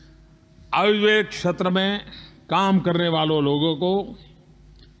आयुर्वेद क्षेत्र में काम करने वालों लोगों को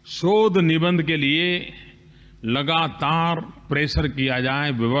शोध निबंध के लिए लगातार प्रेशर किया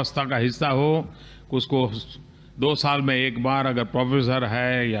जाए, व्यवस्था का हिस्सा हो, उसको 2 साल में एक बार अगर प्रोफेसर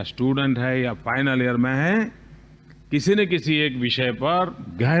है या स्टूडेंट है या फाइनल ईयर में है, किसी न किसी एक विषय पर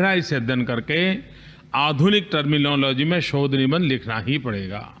गहराई से अध्ययन करके आधुनिक टर्मिनोलॉजी में शोध निबंध लिखना ही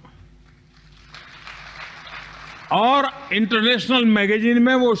पड़ेगा। और इंटरनेशनल मैगजीन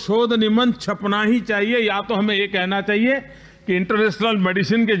में वो शोध निबंध छपना ही चाहिए। या तो हमें ये कहना चाहिए कि इंटरनेशनल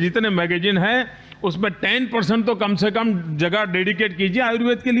मेडिसिन के जितने मैगजीन हैं उसमें 10% तो कम से कम जगह डेडिकेट कीजिए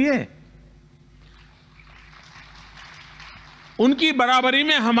आयुर्वेद के लिए। उनकी बराबरी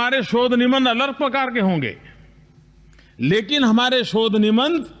में हमारे शोध निबंध अलग प्रकार के होंगे, लेकिन हमारे शोध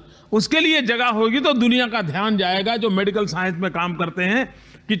निबंध, उसके लिए जगह होगी तो दुनिया का ध्यान जाएगा जो मेडिकल साइंस में काम करते हैं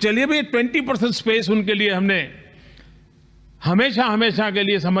कि चलिए भाई 20% स्पेस उनके लिए हमने हमेशा के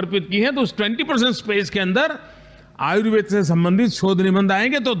लिए समर्पित की है, तो उस 20% स्पेस के अंदर आयुर्वेद से संबंधित शोध निबंध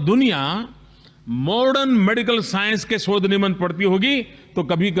आएंगे तो दुनिया मॉडर्न मेडिकल साइंस के शोध निबंध पढ़ती होगी तो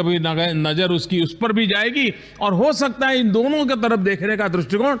कभी कभी नजर उसकी उस पर भी जाएगी। और हो सकता है इन दोनों की तरफ देखने का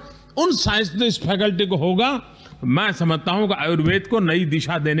दृष्टिकोण उन साइंटिस्ट फैकल्टी को होगा। मैं समझता हूं कि आयुर्वेद को नई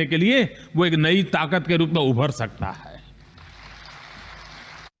दिशा देने के लिए वो एक नई ताकत के रूप में उभर सकता है।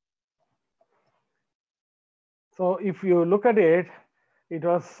 So if you look at it, it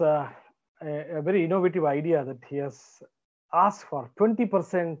was a very innovative idea that he has asked for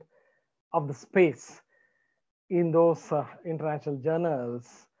 20% of the space in those international journals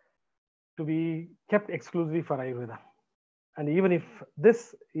to be kept exclusively for Ayurveda. And even if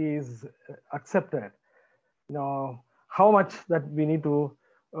this is accepted, how much that we need to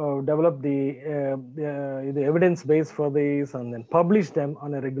develop the evidence base for this and then publish them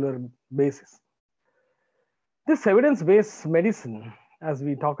on a regular basis. This evidence-based medicine, as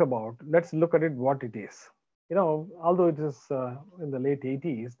we talk about, let's look at it what it is. Although it is in the late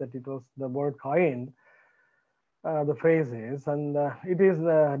 80s that it was the word coined, the phrase is, and it is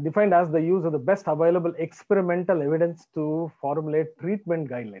defined as the use of the best available experimental evidence to formulate treatment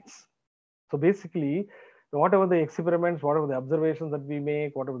guidelines. So basically, whatever the experiments, whatever the observations that we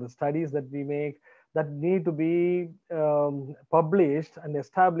make, whatever the studies that we make, that need to be published and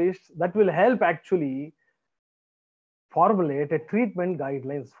established, that will help actually formulate a treatment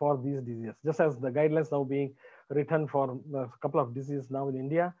guidelines for these diseases, just as the guidelines now being written for a couple of diseases now in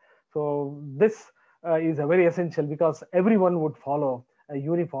India. So this is a very essential, because everyone would follow a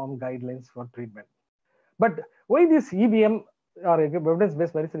uniform guidelines for treatment. But why this EBM or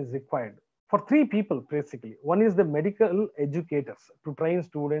evidence-based medicine is required? For three people, basically. One is the medical educators to train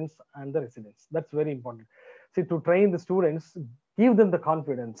students and the residents. That's very important. See, to train the students, give them the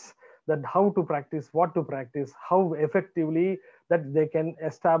confidence that how to practice, what to practice, how effectively that they can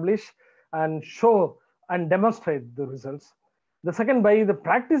establish and show and demonstrate the results. The second, by the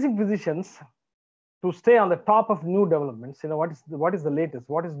practicing physicians to stay on the top of new developments. What is the latest,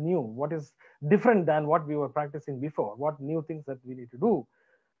 what is new, what is different than what we were practicing before, what new things that we need to do.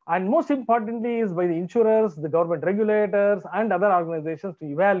 And most importantly is by the insurers, the government regulators, and other organizations to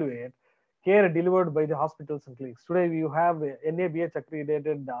evaluate care delivered by the hospitals and clinics. Today, you have NABH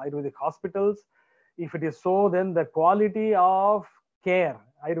accredited Ayurvedic hospitals. If it is so, then the quality of care,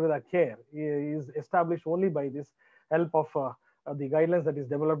 Ayurveda care, is established only by this help of the guidelines that is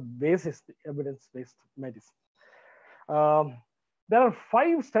developed basis evidence-based medicine. There are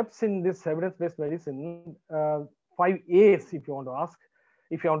 5 steps in this evidence-based medicine, 5 A's if you want to ask.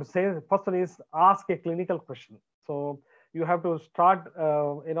 If you want to say, the first one is ask a clinical question. So you have to start,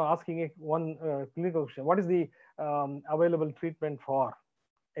 asking one clinical question. What is the available treatment for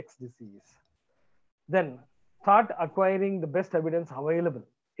X disease? Then start acquiring the best evidence available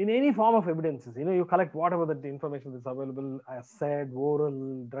in any form of evidences. You collect whatever the information is available, as said,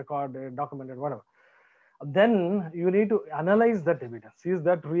 oral, recorded, documented, whatever. Then you need to analyze that evidence. Is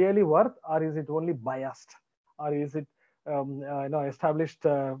that really worth, or is it only biased, or is it established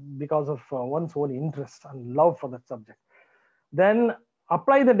because of one's own interest and love for that subject? Then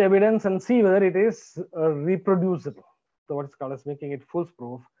apply that evidence and see whether it is reproducible. So what's called as making it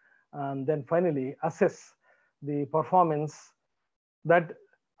foolproof. And then finally assess the performance that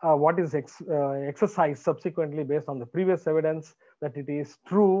what is exercised subsequently based on the previous evidence, that it is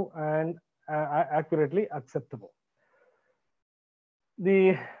true and accurately acceptable.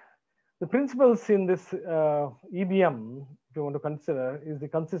 The principles in this EBM, if you want to consider, is the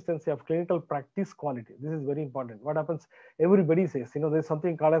consistency of clinical practice quality. This is very important. What happens, everybody says, there's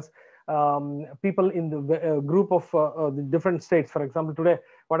something called as people in the group of the different states. For example, today,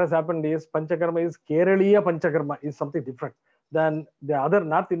 what has happened is Panchakarma is Keraliya Panchakarma is something different than the other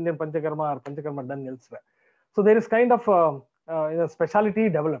North Indian Panchakarma or Panchakarma done elsewhere. So there is kind of speciality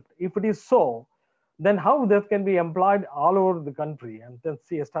developed. If it is so, then how that can be employed all over the country and then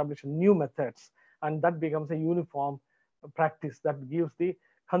establish new methods, and that becomes a uniform practice that gives the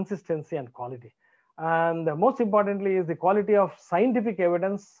consistency and quality. And most importantly is the quality of scientific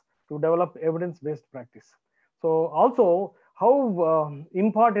evidence to develop evidence-based practice. So also how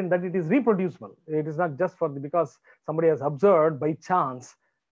important that it is reproducible. It is not just because somebody has observed by chance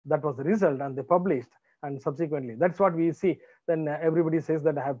that was the result and they published, and subsequently that's what we see. Then everybody says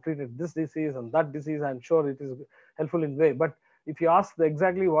that I have treated this disease and that disease. I'm sure it is helpful in way, but if you ask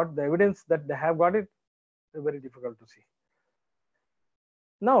exactly what the evidence that they have got, it very difficult to see.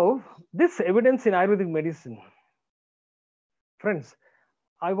 Now, this evidence in Ayurvedic medicine, friends,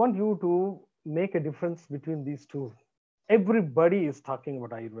 I want you to make a difference between these two. Everybody is talking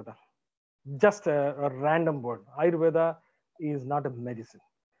about Ayurveda. Just a random word. Ayurveda is not a medicine.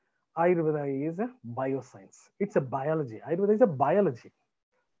 Ayurveda is a bioscience. It's a biology. Ayurveda is a biology.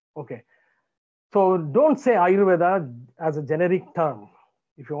 Okay. So don't say Ayurveda as a generic term.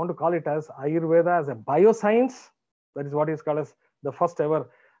 If you want to call it as Ayurveda as a bioscience, that is what is called as the first ever,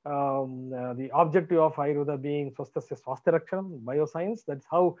 the objective of Ayurveda being Swasthasya Swastharakshanam, bioscience. That's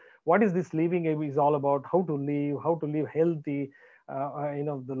how, what is this living is all about, how to live healthy,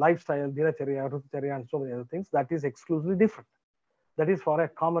 the lifestyle, dinacharya, rutucharya, and so many other things, that is exclusively different. That is for a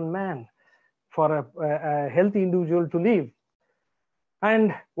common man, for a healthy individual to live.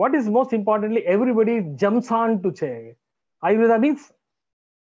 And what is most importantly, everybody jumps on to say Ayurveda means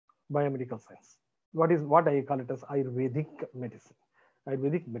biomedical science. What I call it as Ayurvedic medicine.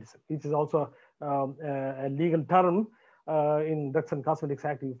 Ayurvedic medicine, which is also a legal term in Drugs and Cosmetics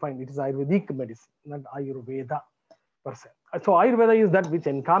Act. You find it is Ayurvedic medicine, not Ayurveda per se. So Ayurveda is that which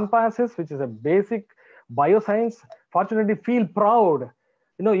encompasses, which is a basic bioscience. Fortunately, feel proud.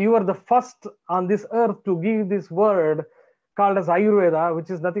 You are the first on this earth to give this word called as Ayurveda, which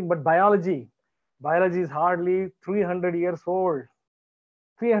is nothing but biology. Biology is hardly 300 years old.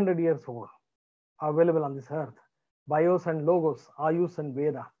 300 years old, available on this earth. Bios and logos, Ayus and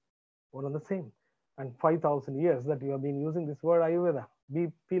Veda, one and the same. And 5,000 years that you have been using this word Ayurveda.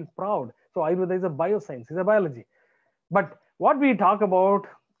 We feel proud. So Ayurveda is a bioscience, it's a biology. But what we talk about,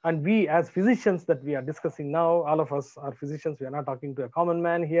 and we as physicians that we are discussing now, all of us are physicians, we are not talking to a common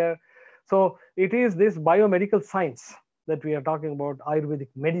man here. So it is this biomedical science that we are talking about, Ayurvedic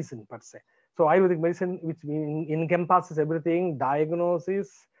medicine per se. So Ayurvedic medicine, which encompasses everything,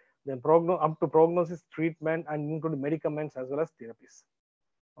 diagnosis, then up to prognosis, treatment, and including medicaments as well as therapies.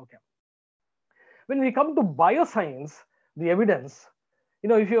 Okay. When we come to bioscience, the evidence,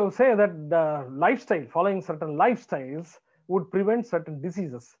 if you say that the lifestyle, following certain lifestyles would prevent certain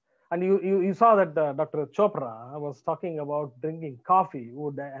diseases, and you saw that Dr. Chopra was talking about drinking coffee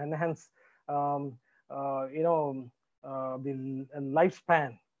would enhance, the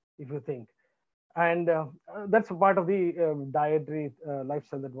lifespan, if you think. And that's a part of the dietary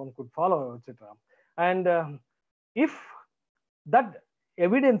lifestyle that one could follow, etc. And if that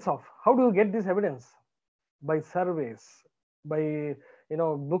evidence of, how do you get this evidence? By surveys, by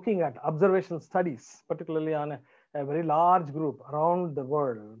looking at observational studies, particularly on a very large group around the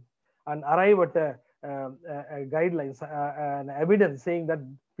world, and arrive at a guidelines, an evidence saying that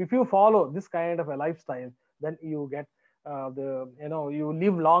if you follow this kind of a lifestyle, then you get you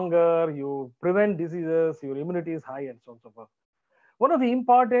live longer, you prevent diseases, your immunity is high, and so on and so forth. One of the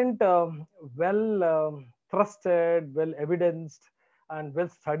important, trusted, well evidenced, and well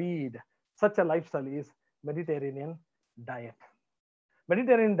studied such a lifestyle is Mediterranean diet.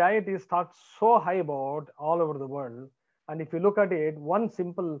 Mediterranean diet is talked so high about all over the world. And if you look at it, one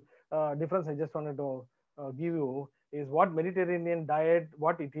simple difference I just wanted to give you is what Mediterranean diet,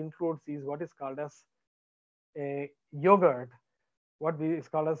 what it includes is what is called as a yogurt. What is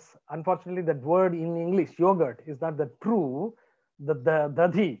called as, unfortunately, that word in English, yogurt, is not the true, the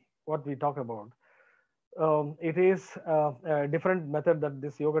dadhi, what we talk about. It is a different method that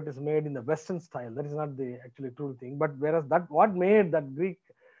this yogurt is made in the Western style. That is not the actually true thing. But whereas that what made that Greek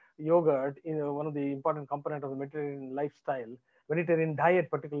yogurt, one of the important component of the Mediterranean lifestyle, Mediterranean diet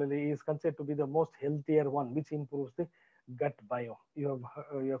particularly, is considered to be the most healthier one, which improves the gut biome. You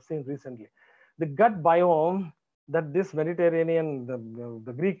have seen recently. The gut biome that this Mediterranean,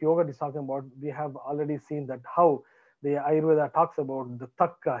 the Greek yogurt is talking about, we have already seen that how the Ayurveda talks about the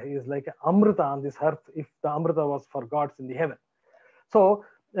takka is like amrita on this earth, if the amrita was for gods in the heaven. So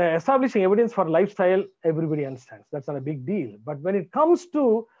establishing evidence for lifestyle, everybody understands. That's not a big deal. But when it comes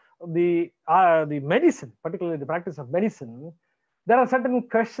to the medicine, particularly the practice of medicine, there are certain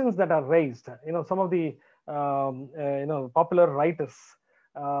questions that are raised. Some of the popular writers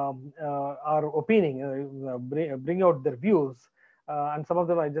are opining, bring out their views, and some of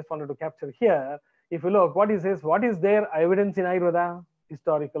them I just wanted to capture here. If you look, what is there evidence in Ayurveda?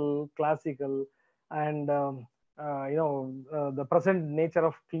 Historical, classical, and the present nature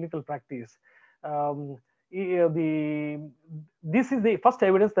of clinical practice. This is the first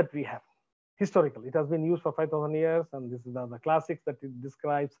evidence that we have. Historical, it has been used for 5,000 years, and this is the classics that it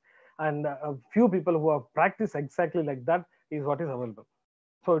describes. And a few people who have practiced exactly like that is what is available.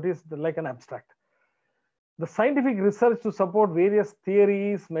 So it is like an abstract. The scientific research to support various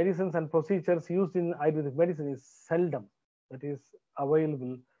theories, medicines, and procedures used in Ayurvedic medicine is seldom that is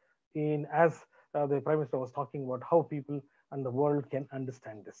available in, as the Prime Minister was talking about, how people and the world can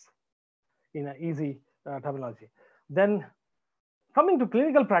understand this in an easy terminology. Then coming to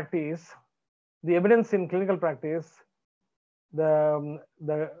clinical practice, the evidence in clinical practice, the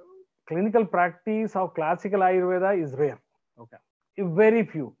clinical practice of classical Ayurveda is rare. Okay, very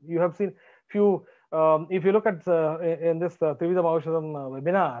few. You have seen few. If you look at in this Trividam Aushadam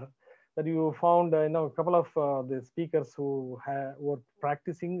webinar, that you found a couple of the speakers who were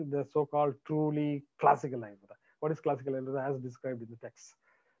practicing the so-called truly classical Ayurveda. What is classical Ayurveda as described in the text?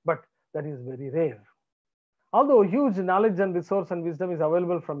 But that is very rare. Although huge knowledge and resource and wisdom is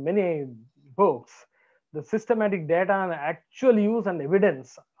available from many books, the systematic data and actual use and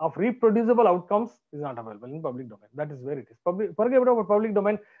evidence of reproducible outcomes is not available in public domain. That is where it is. Forget about public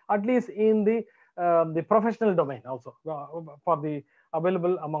domain, at least in the professional domain also, for the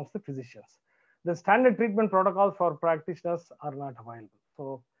available amongst the physicians. The standard treatment protocols for practitioners are not available.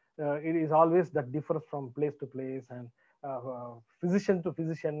 So it is always that differs from place to place and physician to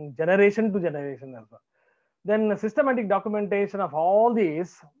physician, generation to generation as well. Then systematic documentation of all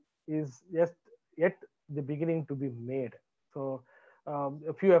these is yet the beginning to be made. So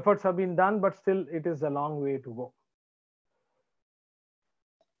a few efforts have been done, but still it is a long way to go.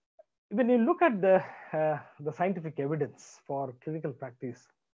 When you look at the scientific evidence for clinical practice,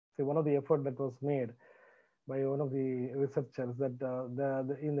 so one of the effort that was made by one of the researchers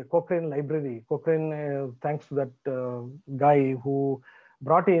that in the Cochrane library, Cochrane, thanks to that guy who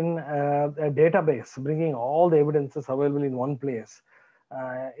brought in a database, bringing all the evidences available in one place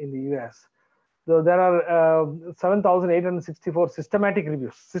in the US. So there are 7,864 systematic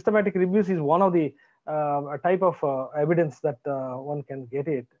reviews. Systematic reviews is one of the type of evidence that one can get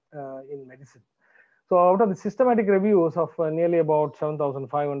it in medicine. So out of the systematic reviews of nearly about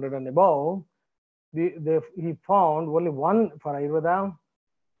 7,500 and above, he found only 1 for Ayurveda,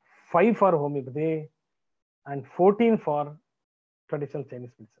 5 for homeopathy, and 14 for traditional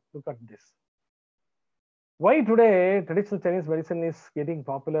Chinese medicine. Look at this. Why today traditional Chinese medicine is getting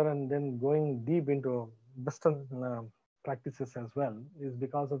popular and then going deep into Western practices as well is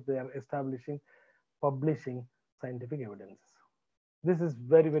because of their establishing, publishing scientific evidences. This is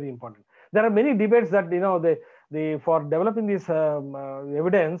very, very important. There are many debates that, you know, for developing this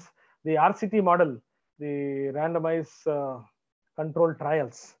evidence, the RCT model, the randomized controlled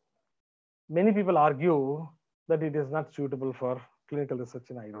trials, many people argue that it is not suitable for clinical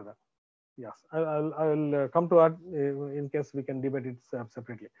research in Ayurveda. Yes, I'll come to that in case we can debate it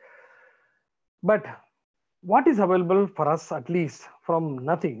separately. But what is available for us, at least from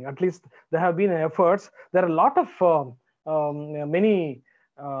nothing, at least there have been efforts. There are a lot of many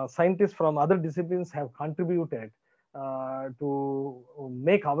scientists from other disciplines have contributed to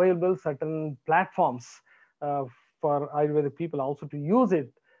make available certain platforms for Ayurvedic people also to use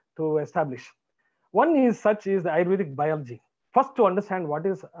it to establish. One is such is the Ayurvedic biology. First, to understand what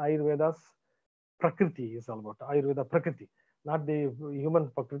is Ayurveda's Prakriti is all about. Ayurveda Prakriti, not the human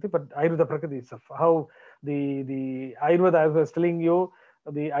Prakriti, but Ayurveda Prakriti itself. How the Ayurveda, I was telling you,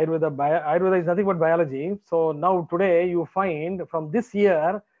 the Ayurveda is nothing but biology. So now today you find from this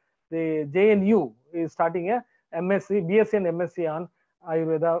year, the JNU is starting a MSc, BSc and MSc on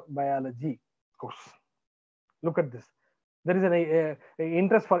Ayurveda biology course. Look at this. There is an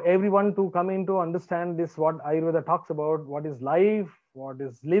interest for everyone to come in to understand this, what Ayurveda talks about, what is life, what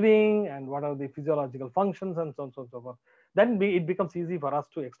is living, and what are the physiological functions, and so on and so forth. Then it becomes easy for us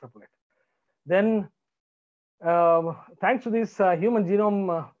to extrapolate. Then thanks to these human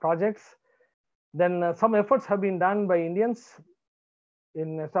genome projects, then some efforts have been done by Indians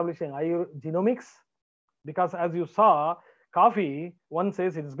in establishing genomics, because as you saw, coffee, one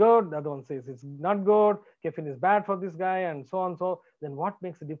says it's good, the other one says it's not good, caffeine is bad for this guy, and so on. So then what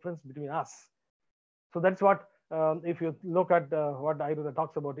makes the difference between us? So that's what, if you look at what Ayurveda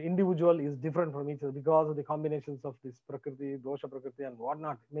talks about, the individual is different from each other because of the combinations of this Prakriti, Dosha Prakriti, and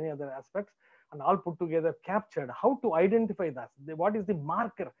whatnot, many other aspects, and all put together, captured. How to identify that? What is the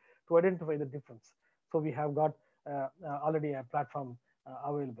marker to identify the difference? So we have got already a platform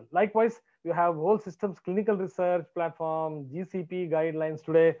available. Likewise, you have whole systems, clinical research platform, GCP guidelines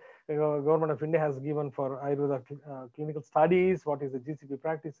today. The Government of India has given for Ayurveda clinical studies. What is the GCP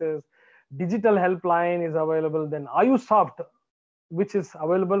practices? Digital helpline is available. Then AyuSoft, which is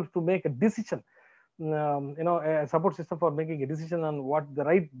available to make a decision. A support system for making a decision on what the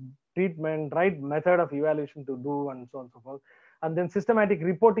right treatment, right method of evaluation to do, and so on and so forth. And then systematic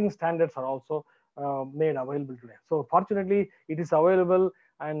reporting standards are also made available today. So fortunately, it is available,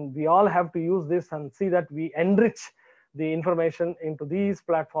 and we all have to use this and see that we enrich the information into these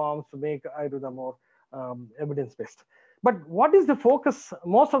platforms to make Ayurveda more evidence-based. But what is the focus?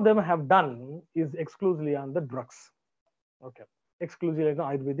 Most of them have done is exclusively on the drugs. Okay, exclusively on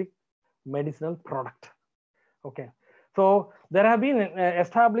Ayurvedic medicinal product. Okay, so there have been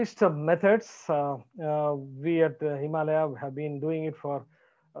established methods. We at Himalaya have been doing it for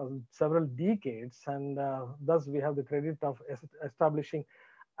several decades, and thus we have the credit of establishing,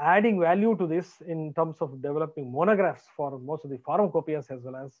 adding value to this in terms of developing monographs for most of the pharmacopoeias, as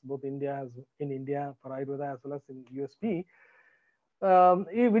well as both in India for Ayurveda, as well as in USP,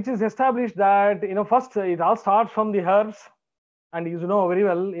 which is established that, first it all starts from the herbs. And you know very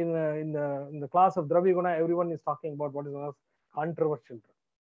well, in the class of Dravya Guna, everyone is talking about what is known as controversial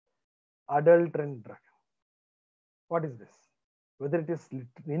drug, adulterant drug. What is this? Whether it is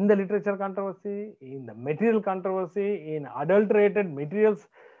in the literature controversy, in the material controversy, in adulterated materials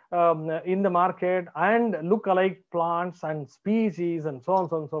in the market, and look-alike plants and species and so on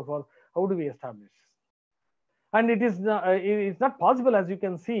and so forth, how do we establish this? And it's not possible, as you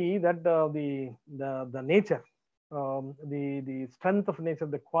can see, that the nature, the strength of nature,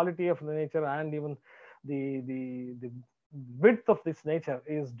 the quality of the nature, and even the width of this nature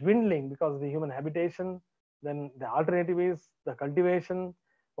is dwindling because of the human habitation. Then the alternative is the cultivation.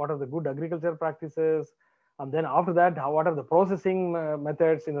 What are the good agriculture practices? And then after that, what are the processing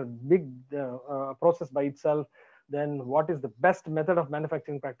methods in a big process by itself? Then what is the best method of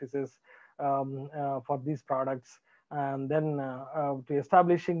manufacturing practices for these products? And then to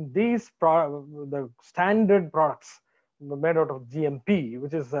establishing these the standard products made out of GMP,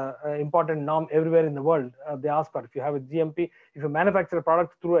 which is an important norm everywhere in the world. They ask for, if you have a GMP, if you manufacture a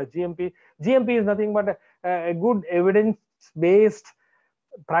product through a GMP, GMP is nothing but a good evidence-based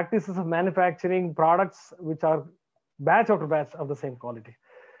practices of manufacturing products which are batch after batch of the same quality.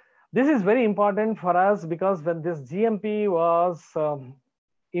 This is very important for us because when this GMP was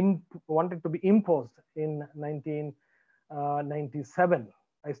wanted to be imposed in 1997,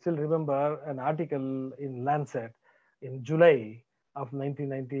 I still remember an article in Lancet in July of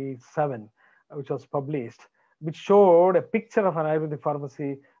 1997, which was published, which showed a picture of an Ayurvedic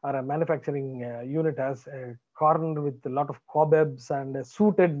pharmacy or a manufacturing unit as a corner with a lot of cobwebs and a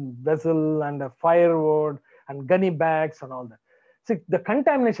suited vessel and a firewood and gunny bags and all that. See, the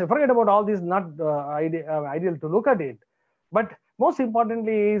contamination, forget about all these, not ideal to look at it, but most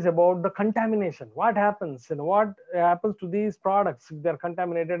importantly is about the contamination. What happens and what happens to these products if they're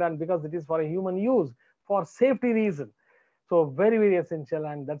contaminated, and because it is for a human use, for safety reason. So very, very essential,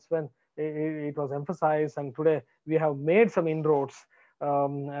 and that's when it was emphasized, and today we have made some inroads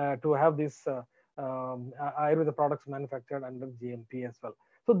to have this Ayurveda products manufactured under GMP as well.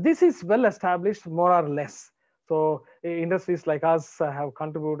 So this is well established, more or less. So industries like us have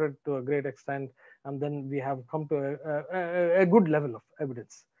contributed to a great extent, and then we have come to a good level of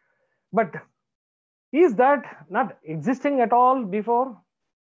evidence. But is that not existing at all before?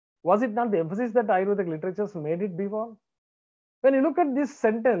 Was it not the emphasis that Ayurvedic literatures made it before? When you look at this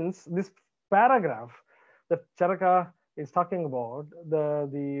sentence, this paragraph that Charaka is talking about, the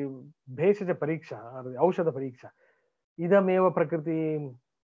Bheshaja Pariksha or the Aushadha Pariksha, idameva prakriti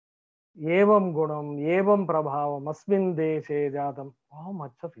evam gunam evam prabhavam asmin deshe jatam. How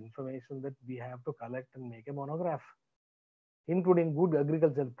much of information that we have to collect and make a monograph, including good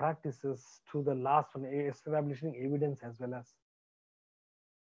agricultural practices to the last one, establishing evidence as well as.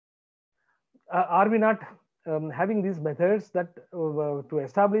 Are we not having these methods that to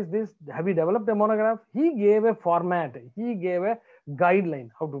establish this? Have we developed a monograph? He gave a format, he gave a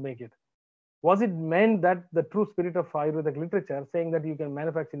guideline how to make it. Was it meant that the true spirit of Ayurvedic literature saying that you can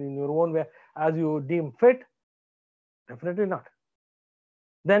manufacture in your own way as you deem fit? Definitely not.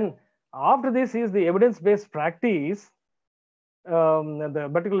 Then after this is the evidence-based practice,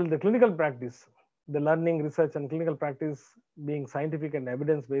 particularly the clinical practice, the learning, research, and clinical practice being scientific and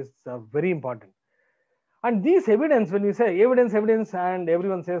evidence-based are very important. And these evidence, when we say evidence, and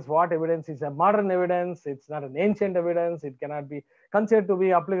everyone says what evidence is a modern evidence, it's not an ancient evidence, it cannot be considered to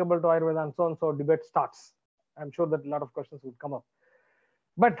be applicable to Ayurveda and so on, so debate starts. I'm sure that a lot of questions would come up.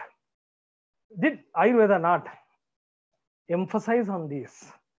 But did Ayurveda not emphasize on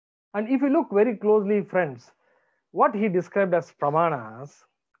this? And if you look very closely, friends, what he described as pramanas,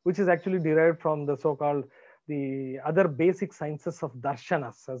 which is actually derived from the so-called the other basic sciences of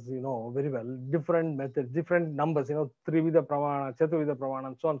darshanas, as you know very well, different methods, different numbers, Trivida Pramana, Chaturvida Pramana,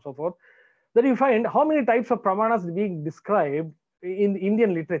 and so on and so forth, that you find how many types of pramanas being described in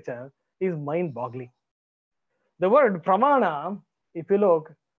Indian literature is mind-boggling. The word pramana, if you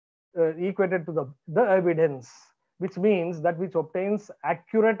look, equated to the evidence, which means that which obtains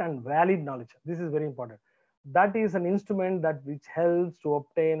accurate and valid knowledge. This is very important. That is an instrument that which helps to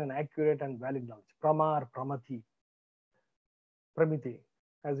obtain an accurate and valid knowledge. Prama or pramati, pramiti,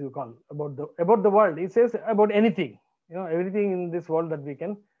 as you call, about the world. It says about anything, everything in this world that we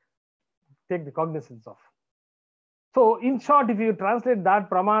can take the cognizance of. So in short, if you translate that,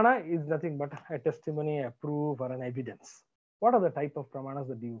 pramana is nothing but a testimony, a proof, or an evidence. What are the type of pramanas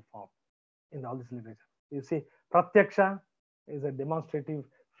that you found in all this literature? You see, pratyaksha is a demonstrative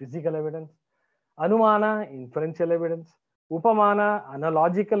physical evidence. Anumana, inferential evidence. Upamana,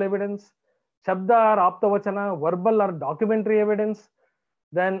 analogical evidence. Shabda or aptavachana, verbal or documentary evidence.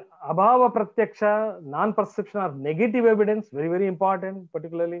 Then abhava pratyaksha, non-perception or negative evidence, very, very important,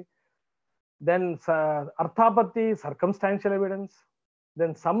 particularly. Then arthapatti, circumstantial evidence.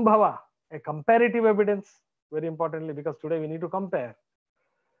 Then sambhava, a comparative evidence. very importantly, because today we need to compare.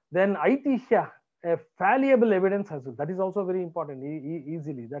 Then Aitishya, a fallible evidence as well. That is also very important,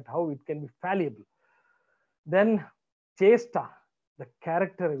 easily, that how it can be fallible. Then Chesta, the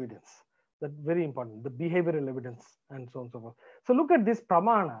character evidence, that very important, the behavioral evidence, and so on and so forth. So look at this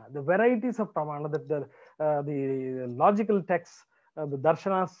pramana, the varieties of pramana that the logical texts, the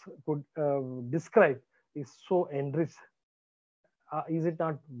darshanas could describe is so enriched. Is it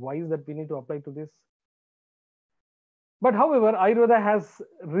not wise that we need to apply to this? But however, Ayurveda has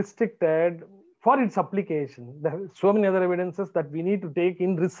restricted for its application. There are so many other evidences that we need to take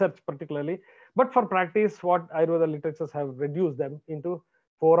in research particularly. But for practice, what Ayurveda literatures have reduced them into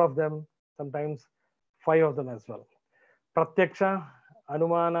 4 of them, sometimes 5 of them as well. Pratyaksha,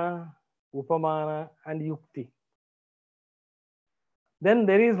 Anumana, Upamana, and Yukti. Then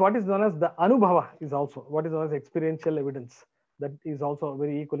there is what is known as the Anubhava, is also what is known as experiential evidence. That is also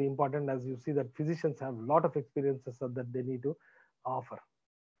very equally important, as you see that physicians have a lot of experiences that they need to offer.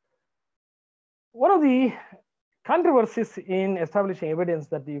 One of the controversies in establishing evidence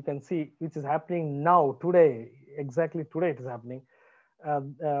that you can see, which is happening now, today, exactly today it is happening,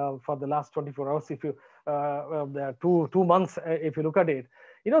 for the last 24 hours, if you, the 2 months, if you look at it,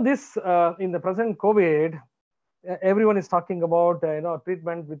 this in the present COVID, everyone is talking about,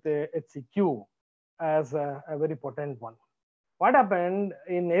 treatment with HCQ as a very potent one. What happened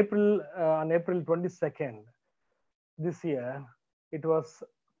in April, on April 22nd this year, it was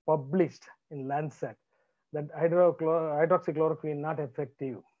published in Lancet that hydroxychloroquine not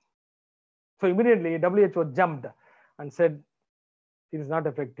effective. So immediately WHO jumped and said it is not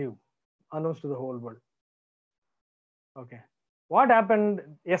effective, announced to the whole world. Okay. What happened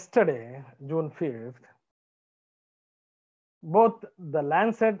yesterday, June 5th, both the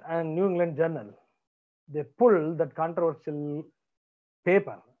Lancet and New England Journal, they pulled that controversial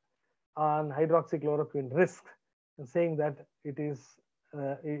paper on hydroxychloroquine risk and saying that it is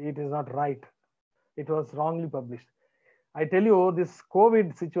not right. It was wrongly published. I tell you, this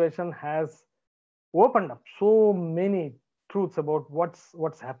COVID situation has opened up so many truths about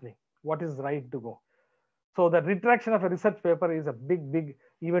what's happening, what is right to go. So the retraction of a research paper is a big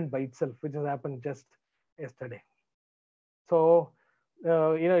event by itself, which has happened just yesterday. So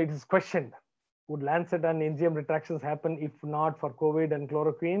it is questioned. Would Lancet and NGM retractions happen if not for COVID and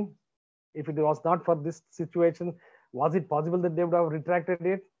chloroquine? If it was not for this situation, was it possible that they would have retracted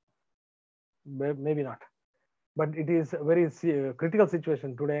it? Maybe not. But it is a very critical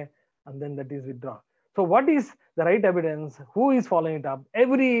situation today, and then that is withdrawn. So what is the right evidence? Who is following it up?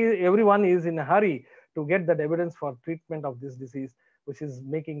 Everyone is in a hurry to get that evidence for treatment of this disease, which is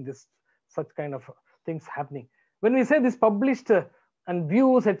making such kind of things happening. When we say this published and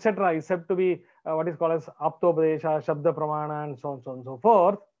views, etc., is said to be what is called as Aptopadesha, Shabda Pramana, and so on and so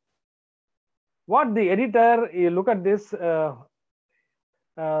forth. What the editor, you look at this, the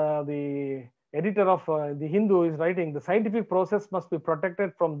editor of the Hindu is writing, the scientific process must be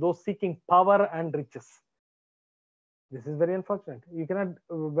protected from those seeking power and riches. This is very unfortunate. You cannot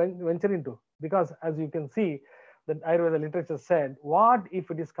venture into, because as you can see, that Ayurveda literature said, what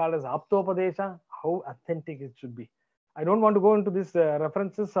if it is called as Aptopadesha? How authentic it should be. I don't want to go into these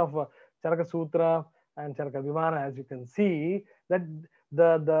references of Charaka Sutra and Charaka Vimana. As you can see, that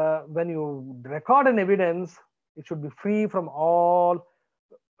when you record an evidence, it should be free from all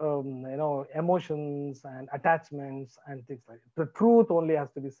emotions and attachments and things like that. The truth only has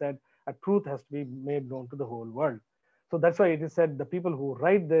to be said. A truth has to be made known to the whole world. So that's why it is said the people who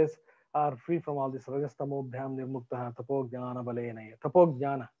write this are free from all this rajastamobhyam nirmuktaha tapojnana balenaya.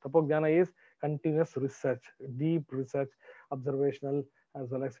 Tapojnana is continuous research, deep research, observational as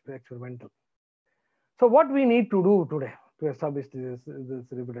well as experimental. So what we need to do today to establish this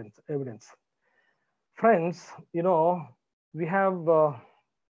evidence? Friends, we have,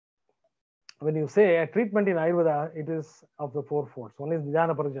 when you say a treatment in Ayurveda, it is of the 4 folds. One is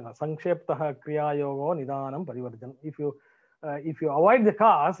Nidana Parajana, Sanksheptaha Kriya Yogo Nidanam Parivarjan. If you avoid the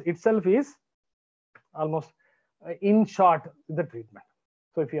cause, itself is almost in short the treatment.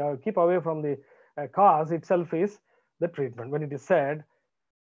 So if you keep away from the cause, itself is the treatment. When it is said,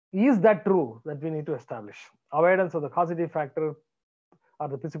 is that true? That we need to establish. Avoidance of the causative factor or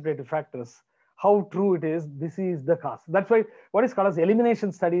the precipitative factors, how true it is, this is the cause. That's why what is called as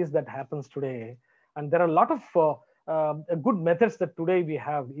elimination studies that happens today. And there are a lot of good methods that today we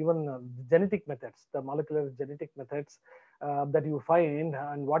have, even genetic methods, the molecular genetic methods that you find,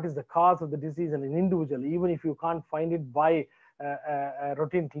 and what is the cause of the disease in an individual, even if you can't find it by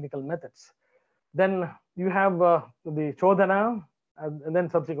routine clinical methods. Then you have the Chodhana, and then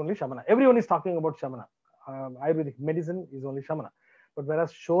subsequently Shamana. Everyone is talking about Shamana. Ayurvedic medicine is only Shamana, but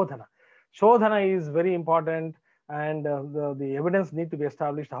whereas Shodhana. Shodhana is very important, and the evidence need to be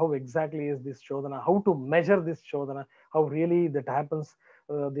established. How exactly is this Shodhana? How to measure this Shodhana? How really that happens?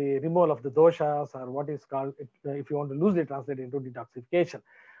 The removal of the doshas, or what is called, if you want to loosely translate into detoxification.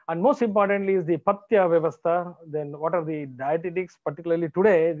 And most importantly is the Patya Vyavastha. Then what are the dietetics? Particularly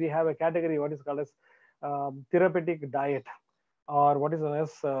today, we have a category, what is called as therapeutic diet, or what is known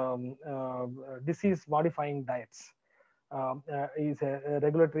as disease modifying diets. Is a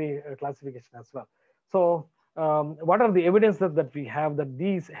regulatory classification as well. So what are the evidence that we have that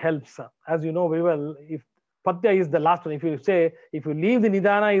these helps? As you know very well, if Patya is the last one, if you say, if you leave the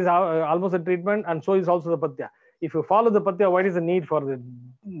Nidana is almost a treatment, and so is also the Patya. If you follow the Patya, what is the need for the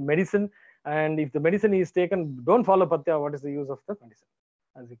medicine? And if the medicine is taken, don't follow Patya, what is the use of the medicine?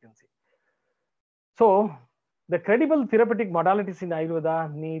 As you can see. So the credible therapeutic modalities in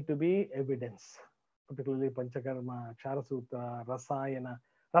Ayurveda need to be evidence, particularly Panchakarma, Ksharasutra, Rasayana.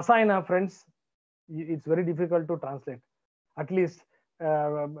 Rasayana, friends, it's very difficult to translate. At least,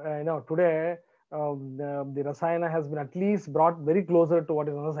 today, the Rasayana has been at least brought very closer to what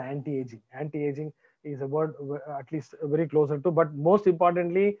is known as anti-aging. Anti-aging is a word at least very closer to, but most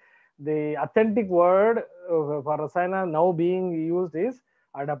importantly, the authentic word for Rasayana now being used is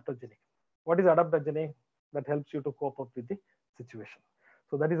adaptogenic. What is adaptogenic? That helps you to cope up with the situation.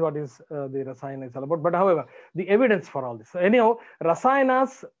 So that is what is the Rasayana is all about. But however, the evidence for all this. So anyhow,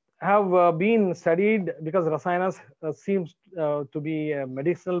 Rasayanas have been studied because Rasayanas seems to be a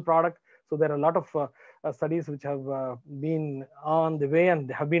medicinal product. So there are a lot of studies which have been on the way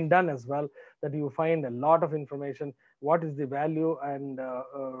and have been done as well, that you find a lot of information. What is the value and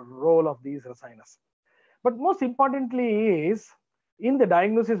role of these Rasayanas? But most importantly is, in the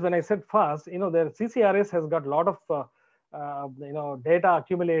diagnosis, when I said first, the CCRS has got a lot of data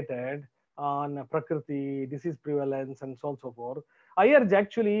accumulated on Prakriti, disease prevalence, and so on and so forth. I urge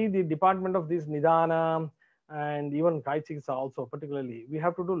actually the department of this Nidana and even Kai Chikitsa also, particularly, we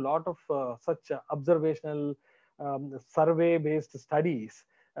have to do a lot of such observational survey-based studies,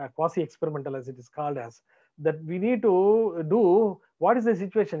 quasi-experimental as it is called as, that we need to do. What is the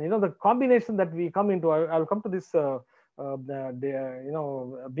situation? The combination that we come into, I'll come to this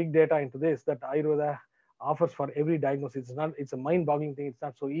big data into this, that Ayurveda offers for every diagnosis. It's a mind-boggling thing. It's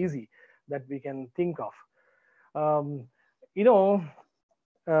not so easy that we can think of.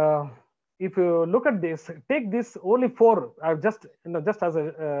 If you look at this, take this only 4. I've just as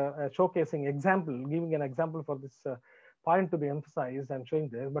a showcasing example, giving an example for this point to be emphasized. I'm showing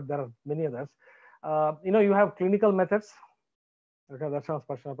this, but there are many others. You have clinical methods. Okay, Darshana,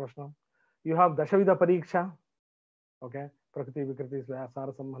 Sparshana, Prashna. You have Dashavida Pariksha. Okay, Prakriti, Vikriti,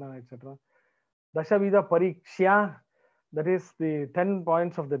 Sara, Sambhana, etc. Dashavida Pariksha, that is the 10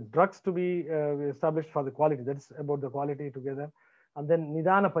 points of the drugs to be established for the quality. That's about the quality together. And then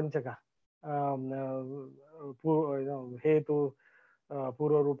Nidana Panchaka, Hetu,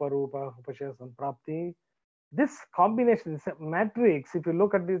 Pura Rupa Rupa, Upashas and Prapti. This combination is a matrix. If you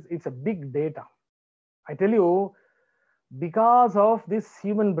look at this, it's a big data. I tell you, because of this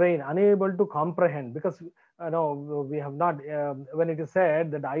human brain unable to comprehend, because we have not, when it is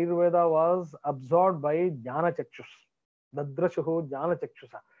said that Ayurveda was absorbed by Jnana Chakshus, Dadrashuhu Jnana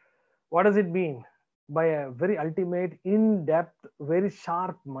Chakshusa. What does it mean? By a very ultimate, in-depth, very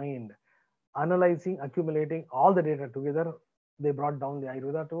sharp mind, analyzing, accumulating all the data together, they brought down the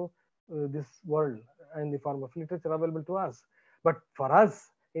Ayurveda to this world in the form of literature available to us. But for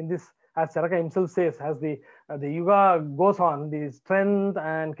us, in this, as Charaka himself says, as the yuga goes on, the strength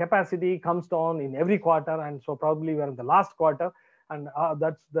and capacity comes down in every quarter, and so probably we are in the last quarter, and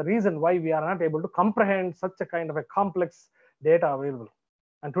that's the reason why we are not able to comprehend such a kind of a complex data available.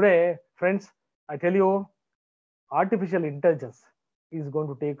 And today, friends, I tell you, artificial intelligence is going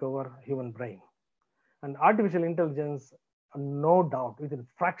to take over human brain, and artificial intelligence, no doubt, within a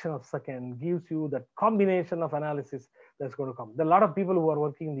fraction of a second, gives you that combination of analysis that's going to come. There are a lot of people who are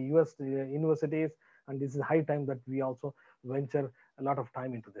working in the US universities, and this is high time that we also venture a lot of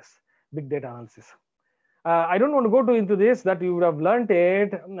time into this big data analysis. I don't want to go into this, that you would have learned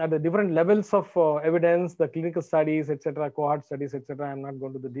it at the different levels of evidence, the clinical studies, etc., cohort studies, etc. I'm not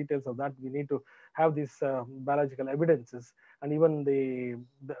going to the details of that. We need to have these biological evidences, and even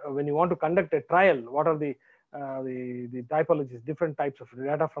when you want to conduct a trial, what are the typologies, different types of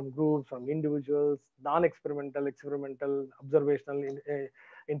data from groups, from individuals, non-experimental, experimental, observational,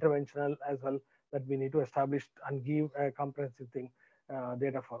 interventional as well, that we need to establish and give a comprehensive thing.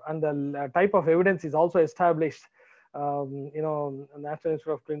 Data for, and the type of evidence is also established. National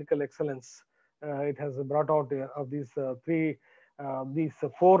Institute of Clinical Excellence, it has brought out of these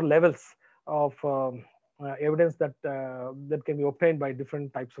 4 levels of evidence that that can be obtained by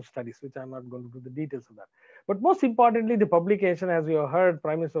different types of studies, which I'm not going to do the details of that. But most importantly, the publication, as you heard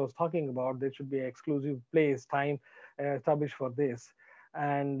Prime Minister was talking about, there should be an exclusive place, time established for this.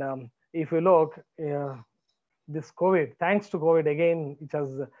 And if you look, this COVID, thanks to COVID again, which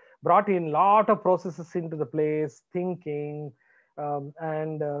has brought in a lot of processes into the place, thinking,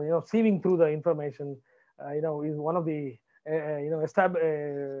 and sieving through the information, is one of the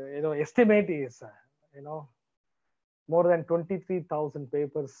estimate is more than 23,000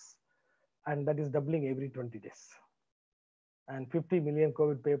 papers, and that is doubling every 20 days, and 50 million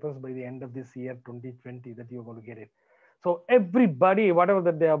COVID papers by the end of this year 2020 that you're going to get it. So everybody, whatever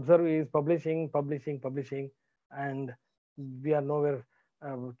that they observe, is publishing, and we are nowhere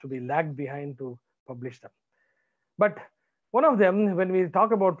to be lagged behind to publish them. But one of them, when we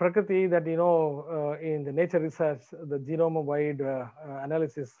talk about Prakriti, that in the nature research, the genome-wide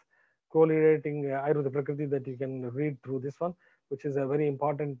analysis correlating Ayurveda Prakriti, that you can read through this one, which is a very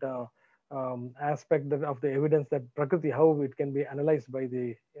important aspect of the evidence that Prakriti, how it can be analyzed by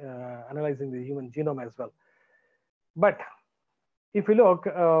the analyzing the human genome as well. But if you look,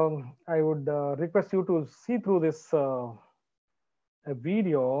 I would request you to see through this a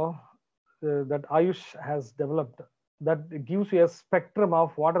video that Ayush has developed, that gives you a spectrum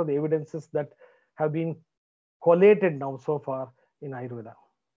of what are the evidences that have been collated now so far in Ayurveda.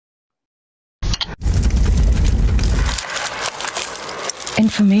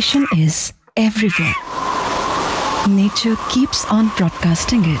 Information is everywhere. Nature keeps on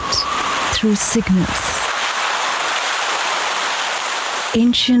broadcasting it through signals.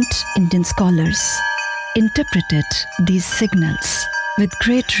 Ancient Indian scholars interpreted these signals with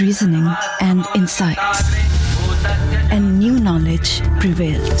great reasoning and insights, and new knowledge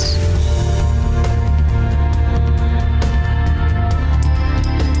prevailed.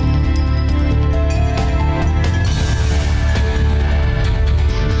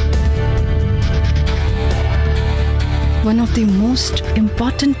 One of the most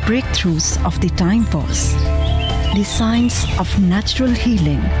important breakthroughs of the time was the science of natural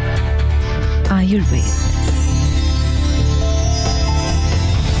healing, Ayurveda.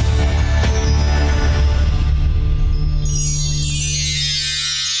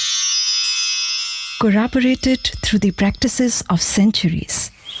 Corroborated through the practices of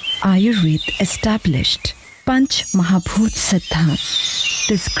centuries, Ayurveda established Panch Mahabhut Siddhant.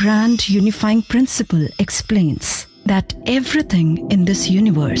 This grand unifying principle explains that everything in this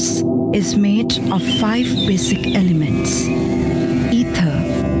universe is made of 5 basic elements: ether,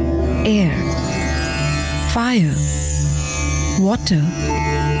 air, fire, water,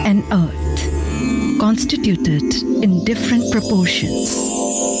 and earth, constituted in different proportions.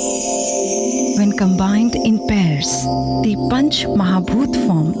 When combined in pairs, the Panch Mahabhut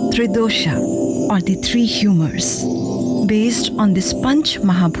form Tridosha, or the 3 humors. Based on this Panch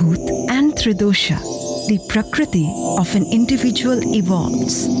Mahabhut and Tridosha, the Prakriti of an individual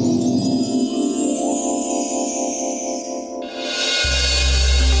evolves.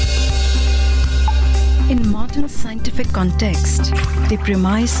 In modern scientific context, the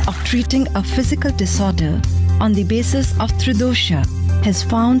premise of treating a physical disorder on the basis of Tridosha has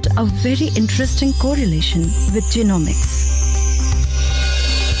found a very interesting correlation with genomics.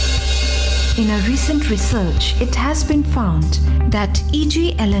 In a recent research, it has been found that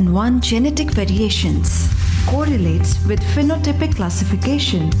EGLN1 genetic variations correlates with phenotypic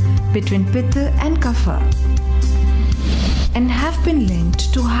classification between Pitta and Kapha, and have been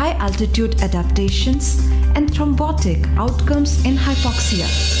linked to high altitude adaptations and thrombotic outcomes in hypoxia,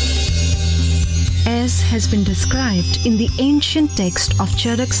 as has been described in the ancient text of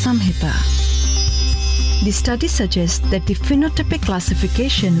Charak Samhita. The study suggests that the phenotypic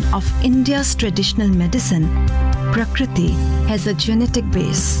classification of India's traditional medicine, Prakriti, has a genetic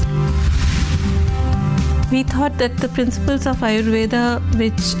base. We thought that the principles of Ayurveda,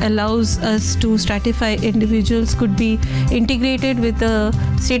 which allows us to stratify individuals, could be integrated with the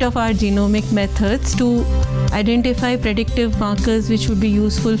state-of-art genomic methods to identify predictive markers which would be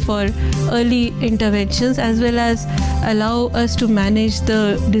useful for early interventions, as well as allow us to manage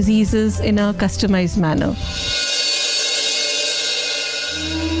the diseases in a customized manner.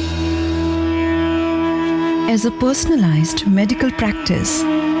 As a personalized medical practice,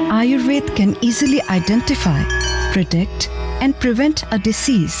 Ayurveda can easily identify, predict, and prevent a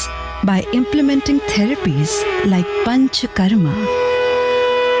disease by implementing therapies like Panchakarma.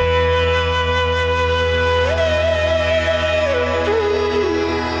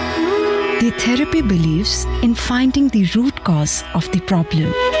 The therapy believes in finding the root cause of the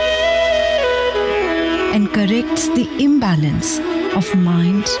problem and corrects the imbalance of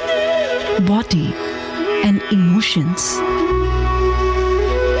mind, body, and emotions.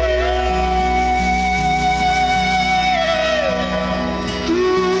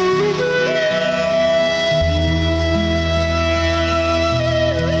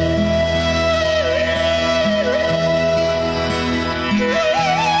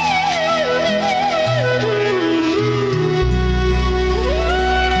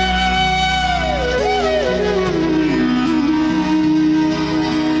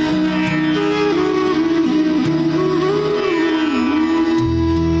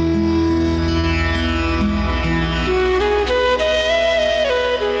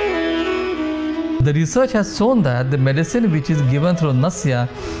 The research has shown that the medicine which is given through Nasya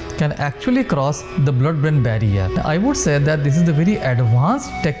can actually cross the blood-brain barrier. I would say that this is a very advanced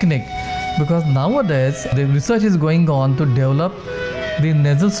technique because nowadays the research is going on to develop the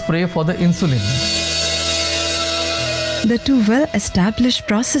nasal spray for the insulin. The two well-established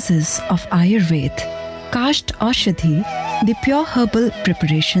processes of Ayurveda, Kasht Aushadhi, the pure herbal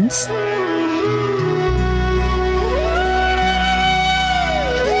preparations,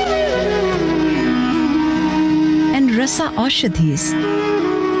 and Rasa Aushadhis,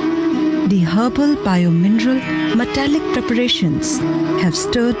 the herbal biomineral metallic preparations, have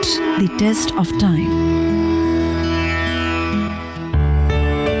stood the test of time.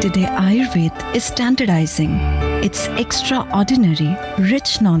 Today, Ayurveda is standardizing its extraordinary,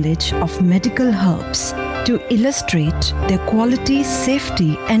 rich knowledge of medical herbs to illustrate their quality,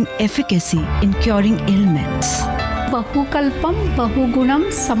 safety, and efficacy in curing ailments. Bahukalpam, Bahugunam,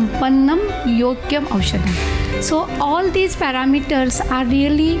 Sampannam, Yogyam, Aushadam. So all these parameters are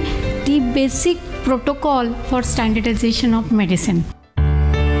really the basic protocol for standardization of medicine.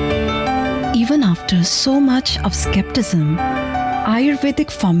 Even after so much of skepticism,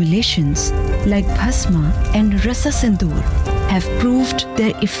 Ayurvedic formulations like Bhasma and Rasa Sindoor have proved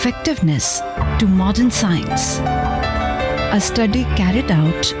their effectiveness to modern science. A study carried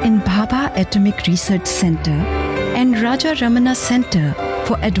out in Bhabha Atomic Research Center and Raja Ramana Center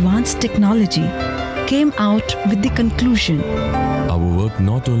for Advanced Technology came out with the conclusion. Our work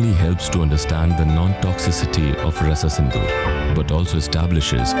not only helps to understand the non-toxicity of Rasa Sindoor, but also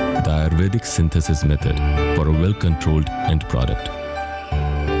establishes the Ayurvedic synthesis method for a well-controlled end product.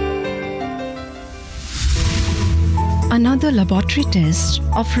 Another laboratory test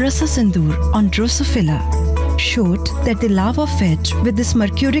of Rasa Sindoor on Drosophila showed that the larva fed with this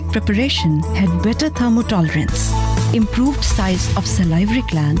mercuric preparation had better thermotolerance, improved size of salivary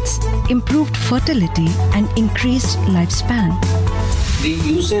glands, improved fertility, and increased lifespan. The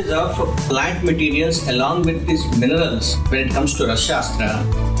usage of plant materials along with these minerals when it comes to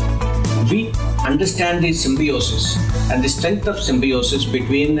Rasashastra, we understand the symbiosis and the strength of symbiosis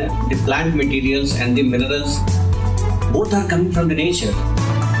between the plant materials and the minerals. Both are coming from the nature.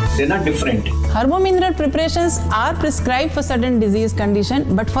 They're not different. Herbomineral preparations are prescribed for certain disease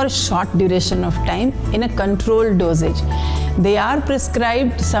condition, but for a short duration of time in a controlled dosage. They are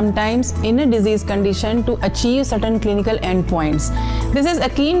prescribed sometimes in a disease condition to achieve certain clinical endpoints. This is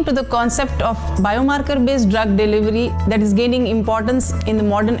akin to the concept of biomarker-based drug delivery that is gaining importance in the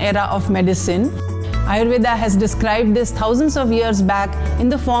modern era of medicine. Ayurveda has described this thousands of years back in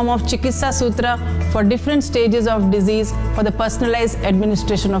the form of Chikitsa Sutra for different stages of disease for the personalized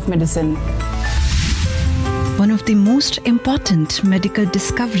administration of medicine. One of the most important medical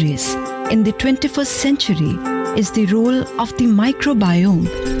discoveries in the 21st century is the role of the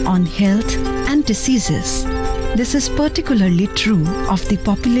microbiome on health and diseases. This is particularly true of the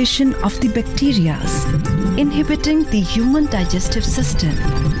population of the bacteria inhibiting the human digestive system.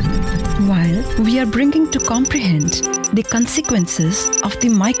 While we are bringing to comprehend the consequences of the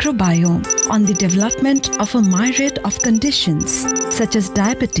microbiome on the development of a myriad of conditions such as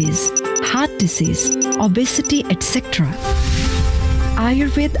diabetes, heart disease, obesity, etc.,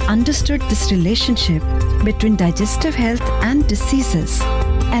 Ayurveda understood this relationship between digestive health and diseases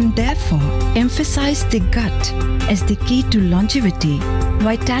and therefore emphasized the gut as the key to longevity,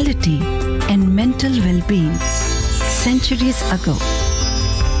 vitality, and mental well-being centuries ago.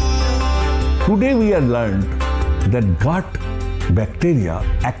 Today we have learned that gut bacteria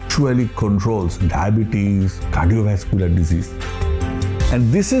actually controls diabetes, cardiovascular disease.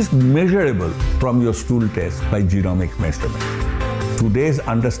 And this is measurable from your stool test by genomic measurement. Today's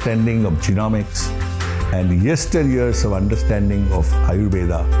understanding of genomics and yesteryears of understanding of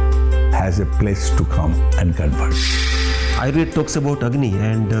Ayurveda has a place to come and converge. Ayurveda talks about Agni,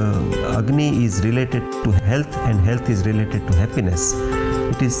 and Agni is related to health and health is related to happiness.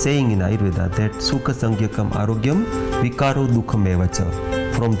 It is saying in Ayurveda that Sukha Sangyakam Arogyam Vikaro Dukham Evacha.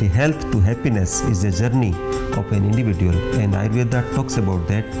 from the health to happiness is a journey of an individual, and Ayurveda talks about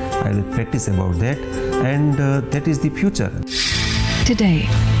that, Ayurveda practice about that, and that is the future. Today,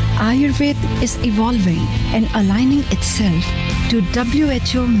 Ayurveda is evolving and aligning itself to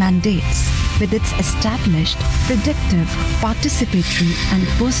WHO mandates with its established, predictive, participatory and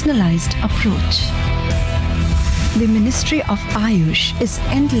personalized approach. The Ministry of Ayush is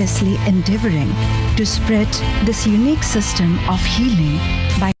endlessly endeavoring to spread this unique system of healing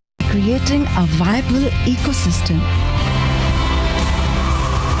by creating a viable ecosystem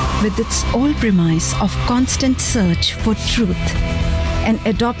with its whole premise of constant search for truth and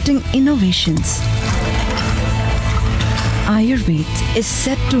adopting innovations. Ayurveda is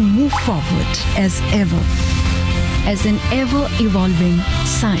set to move forward as ever, as an ever-evolving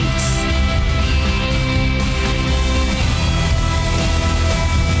science.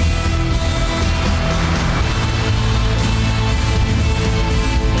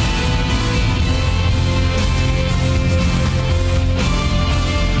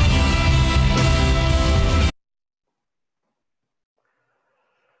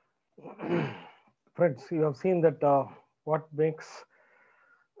 Friends, you have seen that what makes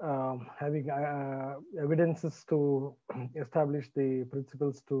having evidences to establish the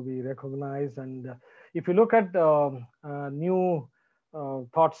principles to be recognized. And if you look at new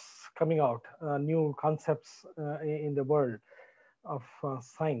thoughts coming out, new concepts in the world of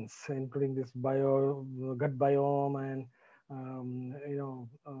science, including this gut biome and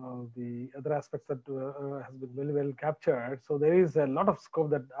the other aspects that has been very well captured. So there is a lot of scope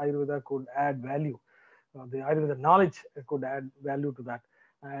that Ayurveda could add value. The Ayurveda knowledge could add value to that,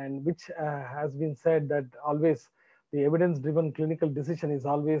 and which has been said that always the evidence-driven clinical decision is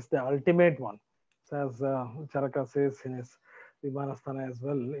always the ultimate one, as Charaka says in his Vimanasthana as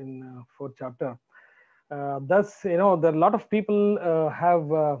well in 4th chapter. Thus, there are a lot of people have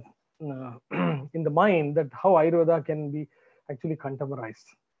in the mind that how Ayurveda can be actually contemporized.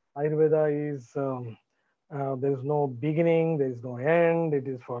 Ayurveda is there is no beginning, there is no end, it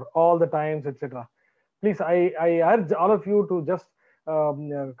is for all the times, etc. Please, I urge all of you to just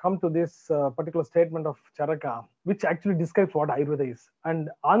come to this particular statement of Charaka, which actually describes what Ayurveda is and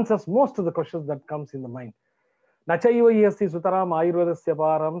answers most of the questions that comes in the mind. Nachaiva hi asti sutaram ayurvedasya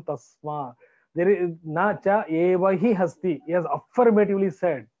param tasma. There is nacha eva hi hasti. He has affirmatively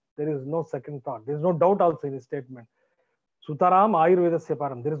said. There is no second thought. There is no doubt also in his statement. Sutaram ayurvedasya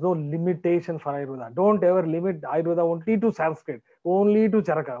param. There is no limitation for Ayurveda. Don't ever limit Ayurveda only to Sanskrit, only to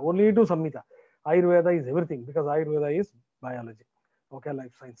Charaka, only to Samhita. Ayurveda is everything because Ayurveda is biology, okay,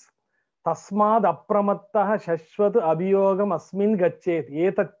 life science. Tasmad apramattah shashvat abhiyogam asmin gachet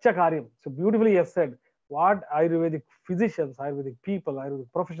etaccha karyam. So beautifully he has said what Ayurvedic physicians, Ayurvedic people,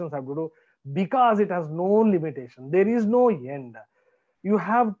 Ayurvedic professions have to do, because it has no limitation. There is no end. You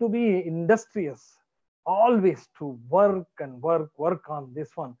have to be industrious, always to work and work on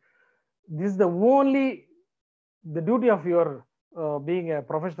this one. This is the only, the duty of your being a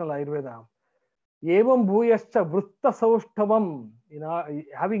professional Ayurveda. Evam bhuyascha vritta sausthavam.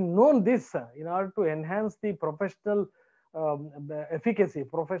 Having known this, in order to enhance the professional efficacy,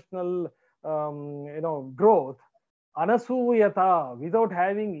 professional growth, anasuyata, without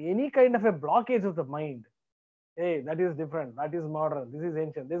having any kind of a blockage of the mind. Hey, that is different. That is modern. This is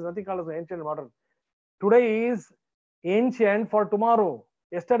ancient. There is nothing called as ancient and modern. Today is ancient for tomorrow.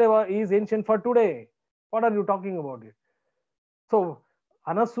 Yesterday is ancient for today. What are you talking about it? So,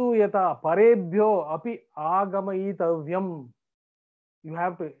 anasuyata parebhyo api agamaitavyam. You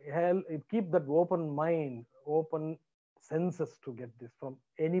have to keep that open mind, open senses to get this from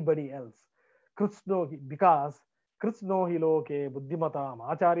anybody else. Because Krishno hi loke buddhimatam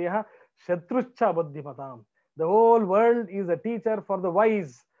acharya shatruscha buddhimatam. The whole world is a teacher for the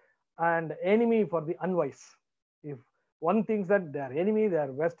wise and enemy for the unwise. If one thinks that they are enemy, they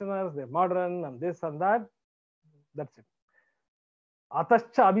are Westerners, they are modern and this and that, that's it.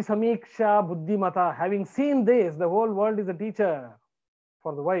 Atascha abhisamiksha buddhimata. Having seen this, the whole world is a teacher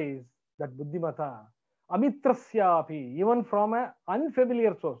for the wise, that buddhimata. Amitrasyapi, even from an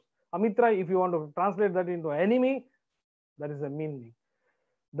unfamiliar source. Amitra, if you want to translate that into enemy, that is the meaning.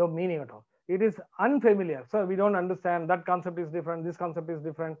 No meaning at all. It is unfamiliar. So we don't understand. That concept is different. This concept is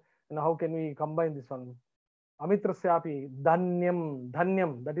different. And how can we combine this one? Amitrasyapi,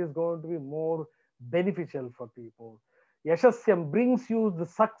 dhanyam. That is going to be more beneficial for people. Yashasyam brings you the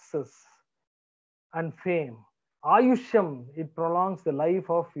success and fame. Ayushyam, it prolongs the life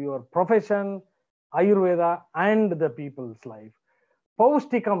of your profession, Ayurveda, and the people's life.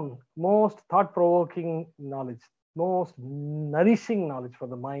 Paustikam, most thought-provoking knowledge, most nourishing knowledge for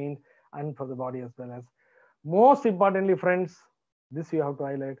the mind and for the body as well as. Most importantly, friends, This you have to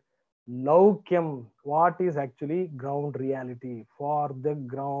highlight. Laukyam, what is actually ground reality for the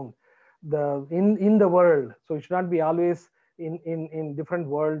ground, the in the world. So it should not be always in different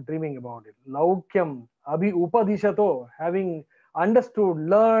world dreaming about it. Laukyam, abhi upadishato, having understood,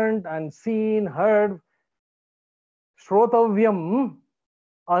 learned, and seen, heard. Shrotavyam,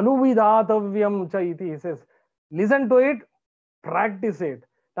 anuvidatavyam cha iti. He says, listen to it, practice it.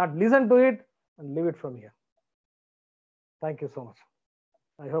 Not listen to it and leave it from here. Thank you so much.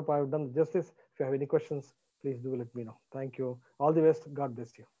 I hope I have done justice. If you have any questions, please do let me know. Thank you. All the best. God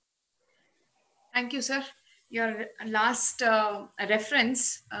bless you. Thank you, sir. Your last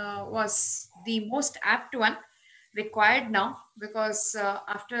reference was the most apt one required now, because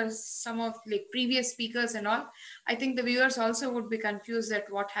after some of like previous speakers and all, I think the viewers also would be confused at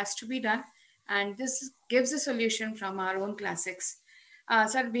what has to be done, and this gives a solution from our own classics.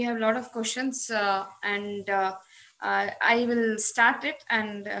 Sir, we have a lot of questions, and I will start it,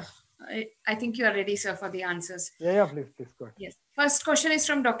 and I think you are ready, sir, for the answers. Yeah, please go ahead. Yes. First question is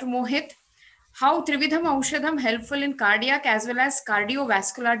from Dr. Mohit. How Trividham Aushadham helpful in cardiac as well as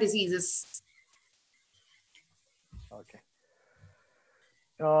cardiovascular diseases? Okay.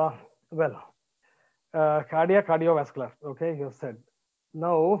 Cardiovascular. Okay, you have said.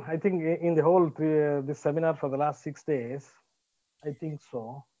 Now, I think in the whole this seminar for the last 6 days, I think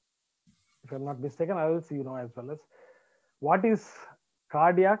so. If I'm not mistaken, I will see you know as well as what is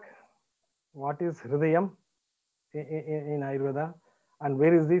cardiac, what is hridayam in Ayurveda, and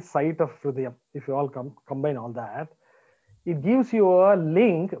where is the site of hridayam. If you all combine all that, it gives you a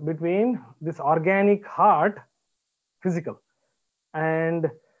link between this organic heart, physical, and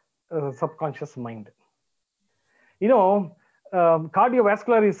subconscious mind. You know,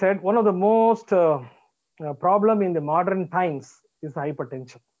 cardiovascular is said one of the most problem in the modern times is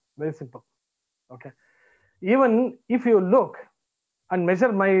hypertension. Very simple. Okay. Even if you look and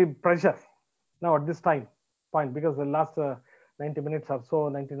measure my pressure now at this time point, because the last 90 minutes or so,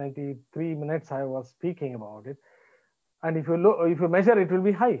 93 minutes I was speaking about it, and if you measure, it will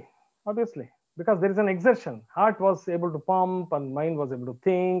be high, obviously, because there is an exertion. Heart was able to pump and mind was able to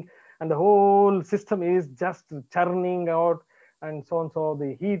think, and the whole system is just churning out, and so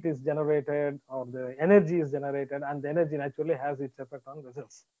the heat is generated or the energy is generated, and the energy naturally has its effect on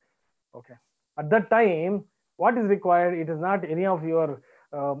vessels. Okay. At that time, what is required? It is not any of your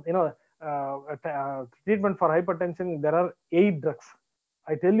treatment for hypertension. There are 8 drugs.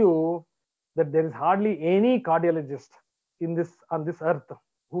 I tell you that there is hardly any cardiologist on this earth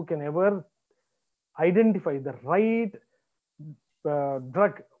who can ever identify the right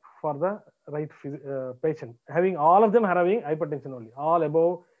drug for the right patient. Having all of them are having hypertension only, all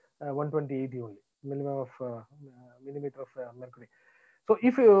above 120/80 only, minimum of millimeter of mercury. So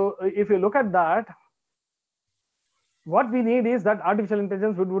if you look at that, what we need is that artificial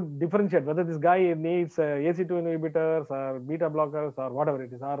intelligence would differentiate whether this guy needs AC2 inhibitors or beta blockers or whatever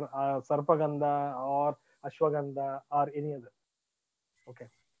it is, or sarpagandha or ashwagandha or any other. Okay.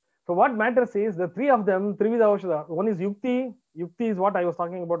 So what matters is the 3 of them, Trividha Aushadha. One is Yukti. Yukti is what I was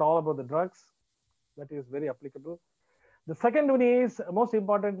talking about, all about the drugs. That is very applicable. The second one is, most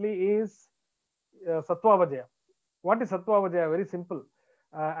importantly, is Sattvavajaya. What is Sattvavajaya? Very simple.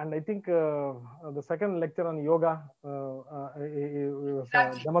 And I think the second lecture on yoga was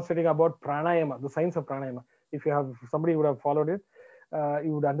demonstrating about pranayama, the science of pranayama. If you have somebody would have followed it,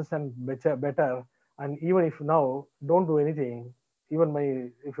 you would understand better. And even if now don't do anything, even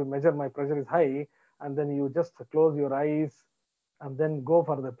if you measure my pressure is high, and then you just close your eyes and then go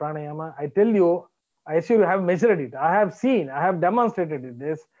for the pranayama. I tell you, I assure you, I have measured it. I have seen, I have demonstrated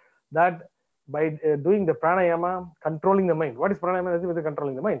it. That by doing the pranayama, controlling the mind. What is pranayama? Nothing but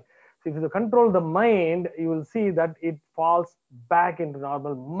controlling the mind. So if you control the mind, you will see that it falls back into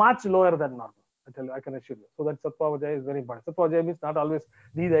normal, much lower than normal. I tell you, I can assure you. So that Sattvavajaya is very important. Sattvavajaya means not always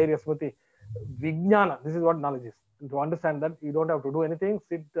these areas, Smriti. Vijnana, this is what knowledge is. And to understand that, you don't have to do anything,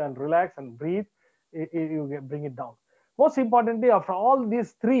 sit and relax and breathe, you bring it down. Most importantly, after all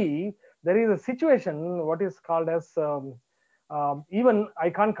these 3, there is a situation, what is called as even I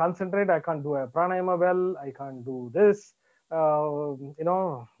can't concentrate, I can't do a pranayama well, I can't do this,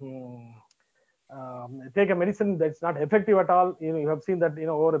 take a medicine that's not effective at all. You have seen that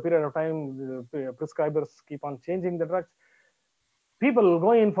over a period of time, the prescribers keep on changing the drugs. People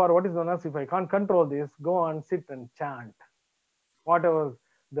go in for what is known as, if I can't control this, go and sit and chant whatever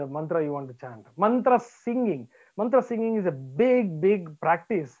the mantra you want to chant. Mantra singing is a big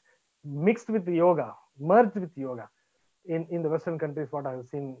practice mixed with yoga, merged with yoga. In the Western countries, what I have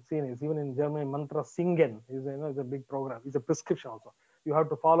seen is, even in Germany, mantra singen is a big program. It's a prescription also. You have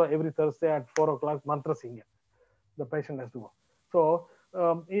to follow every Thursday at 4 o'clock mantra singen. The patient has to go. So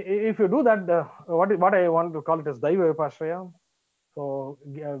if you do that, what I want to call it as Daiva Vipashraya. So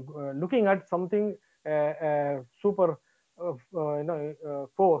looking at something super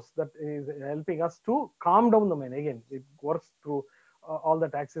force that is helping us to calm down the mind. Again, it works through all the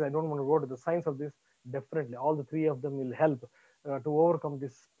taxes. I don't want to go to the science of this. Definitely, all the three of them will help to overcome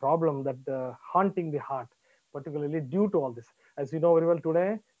this problem that haunting the heart, particularly due to all this. As you know very well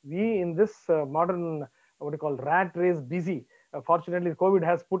today, we in this modern what you call rat race busy. Fortunately, COVID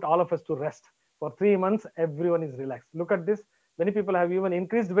has put all of us to rest. For 3 months, everyone is relaxed. Look at this. Many people have even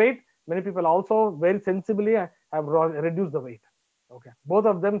increased weight. Many people also very sensibly have reduced the weight. Okay, both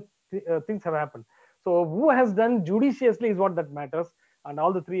of them things have happened. So who has done judiciously is what that matters, and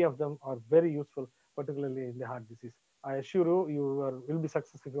all the three of them are very useful, particularly in the heart disease. I assure you, you will be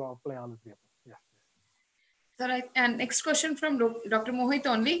successful if you apply all the three of them. Yes. Sir, and next question from Dr. Mohit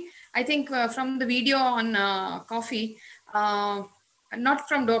only. I think from the video on coffee, not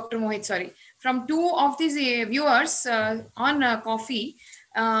from Dr. Mohit, sorry, from two of these viewers on coffee,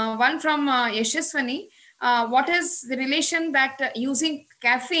 one from Yashaswani. What is the relation that using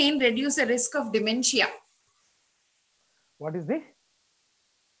caffeine reduce the risk of dementia? What is the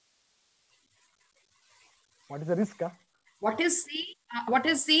risk? What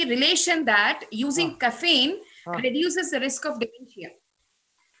is the relation that using caffeine reduces the risk of dementia?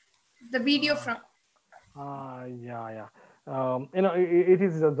 The video from. Yeah. It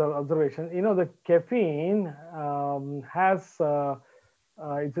is the observation. The caffeine has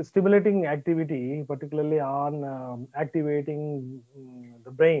it's a stimulating activity, particularly on activating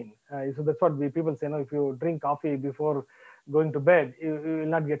the brain. So that's what people say. If you drink coffee before going to bed, you will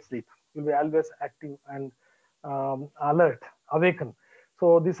not get sleep. You'll be always active and alert, awaken.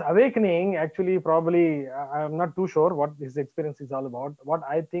 So this awakening actually probably, I'm not too sure what this experience is all about. What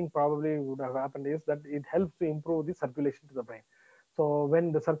I think probably would have happened is that it helps to improve the circulation to the brain. So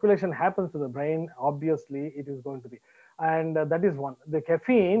when the circulation happens to the brain, obviously it is going to be. And that is one. The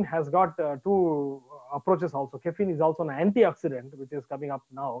caffeine has got two approaches also. Caffeine is also an antioxidant, which is coming up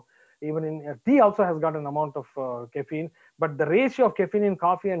now. Even in tea also has got an amount of caffeine. But the ratio of caffeine in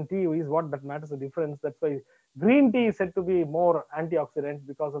coffee and tea is what that matters the difference. That's why green tea is said to be more antioxidant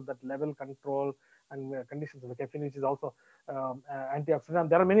because of that level control and conditions of the caffeine, which is also antioxidant.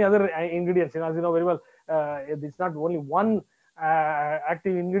 There are many other ingredients. As you know very well, it's not only one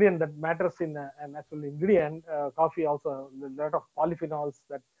active ingredient that matters in a natural ingredient. Coffee also, a lot of polyphenols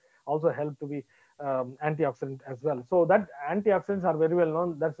that also help to be antioxidant as well. So that antioxidants are very well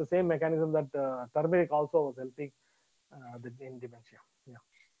known. That's the same mechanism that turmeric also was helping in dementia. Yeah.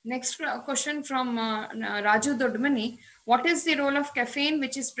 Next question from Raju Dodmani. What is the role of caffeine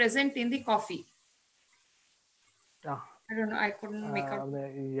which is present in the coffee? I don't know. I couldn't make out.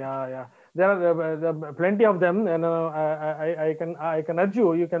 Yeah. There are plenty of them, and I can urge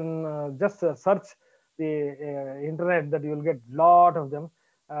you. You can just search the internet. That you will get lot of them,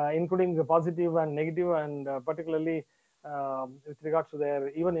 including the positive and negative, and particularly with regards to their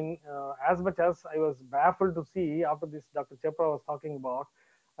even in as much as I was baffled to see after this Dr. Chopra was talking about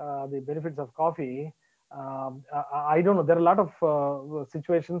the benefits of coffee. I don't know. There are a lot of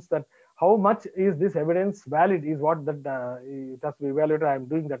situations that how much is this evidence valid is what that it has to be evaluated. I'm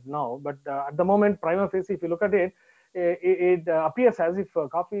doing that now, but at the moment, prima facie, if you look at it, it appears as if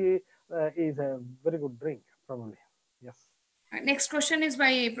coffee is a very good drink, probably. Yes. Next question is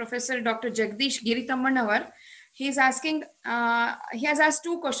by Professor Dr. Jagdish Girithammanawar. He's asking. He has asked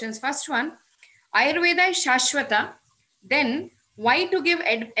two questions. First one, Ayurveda is Shashwata. Then, why to give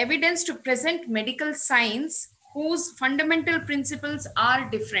evidence to present medical science whose fundamental principles are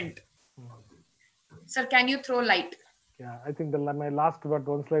different? Sir, can you throw light? Yeah, I think my last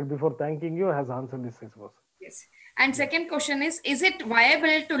one slide before thanking you has answered this, I suppose. Yes. And second question is it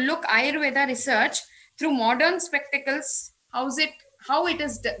viable to look Ayurveda research through modern spectacles? How it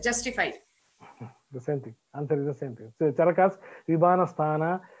is justified? The same thing. Answer is the same thing. So Charakas, Vibhana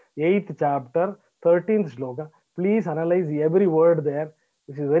Sthana, 8th chapter, 13th shloka. Please analyze every word there,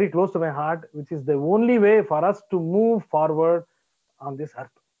 which is very close to my heart, which is the only way for us to move forward on this earth.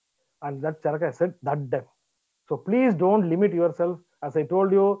 And that Charaka said that depth. So please don't limit yourself. As I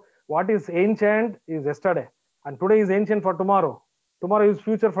told you, what is ancient is yesterday, and today is ancient for tomorrow. Tomorrow is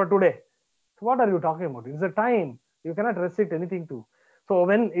future for today. So what are you talking about? It's a time. You cannot restrict anything to. So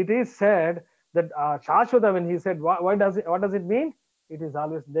when it is said that Shashwata, when he said, what does it mean? It is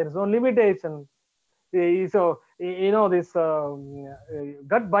always, there is no limitation. So, this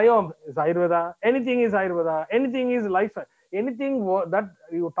gut biome is Ayurveda. Anything is Ayurveda. Anything is lifestyle. Anything that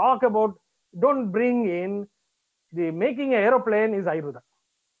you talk about, don't bring in the making an aeroplane is Ayurveda.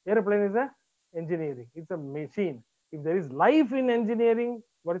 Aeroplane is a engineering. It's a machine. If there is life in engineering,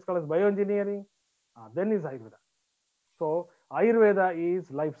 what is called as bioengineering, then is Ayurveda. So Ayurveda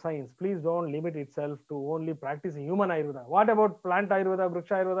is life science. Please don't limit itself to only practicing human Ayurveda. What about plant Ayurveda,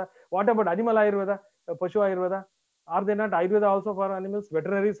 Vriksha Ayurveda? What about animal Ayurveda, Pashu Ayurveda? Are they not Ayurveda also for animals?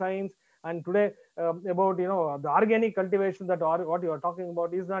 Veterinary science. And today about the organic cultivation, that what you are talking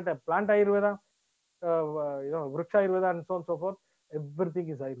about is not a plant Ayurveda, Vriksha Ayurveda, and so on and so forth. Everything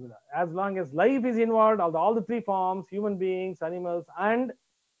is Ayurveda. As long as life is involved, all the three forms, human beings, animals, and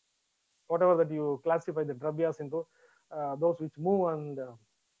whatever that you classify the dravyas into, those which move and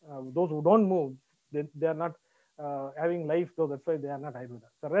those who don't move, they are not having life, so that's why they are not Ayurveda.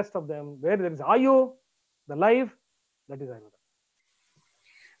 The rest of them, where there is Ayu, the life, that is Ayurveda.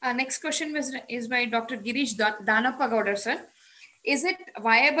 Next question is by Dr. Girish Danapagowda, sir. Is it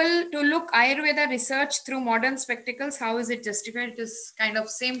viable to look Ayurveda research through modern spectacles? How is it justified? It is kind of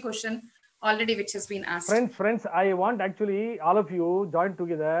same question already which has been asked. Friends, I want actually all of you join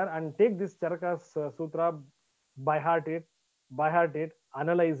together and take this Charakas Sutra, by heart it,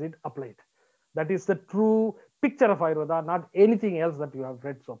 analyze it, apply it. That is the true picture of Ayurveda, not anything else that you have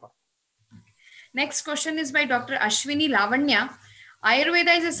read so far. Next question is by Dr. Ashwini Lavanya.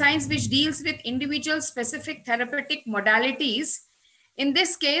 Ayurveda is a science which deals with individual specific therapeutic modalities. In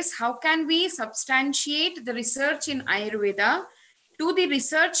this case, how can we substantiate the research in Ayurveda to the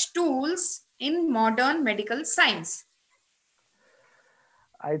research tools in modern medical science?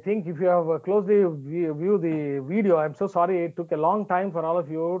 I think if you have closely view the video, I'm so sorry it took a long time for all of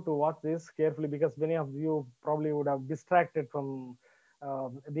you to watch this carefully, because many of you probably would have distracted from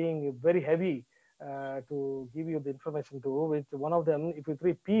being very heavy to give you the information to, which one of them, if you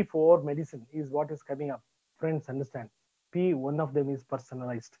three P4 medicine is what is coming up. Friends, understand, P, one of them is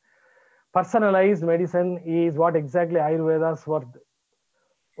personalized. Personalized medicine is what exactly Ayurveda's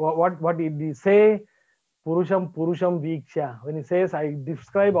what did he say? Purusham Viksha. When he says, I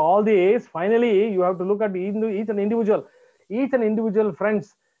describe all the A's, finally you have to look at each and individual. Each and individual,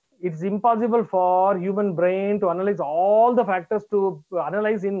 friends, it's impossible for human brain to analyze all the factors, to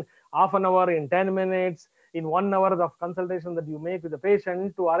analyze in half an hour, in 10 minutes, in 1 hour of consultation that you make with the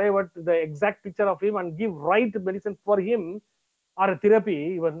patient, to arrive at the exact picture of him and give right medicine for him, or a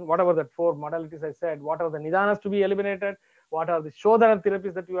therapy, even whatever that 4 modalities I said, what are the nidanas to be eliminated, what are the shodhana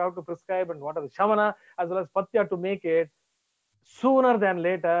therapies that you have to prescribe, and what are the shamana as well as patya to make it. Sooner than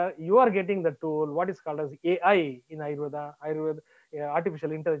later, you are getting the tool, what is called as AI in Ayurveda,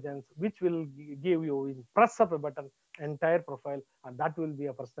 artificial intelligence, which will give you, in press of a button, entire profile, and that will be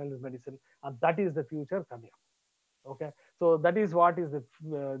a personalized medicine, and that is the future coming up. Okay, so that is what is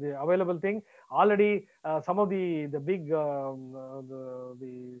the available thing. Already some of the big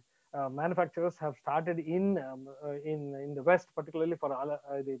manufacturers have started in the West, particularly for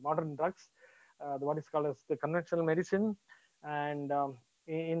the modern drugs, what is called as the conventional medicine, and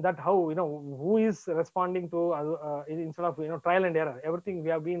in that, how who is responding to instead of trial and error. Everything we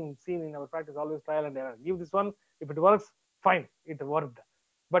have been seen in our practice, always trial and error. Give this one, if it works, fine, it worked.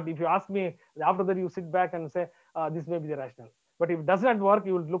 But if you ask me, after that you sit back and say, this may be the rationale. But if it does not work,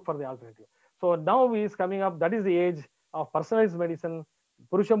 you will look for the alternative. So now is coming up, that is the age of personalized medicine.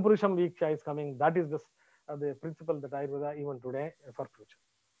 Purusham Viksha is coming. That is the principle that Ayurveda even today for future.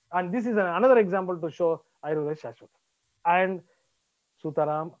 And this is another example to show Ayurveda Shashwata. And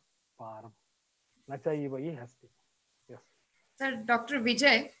Sutaram Param. Nachayivai Hasti. Yes. Sir, Dr.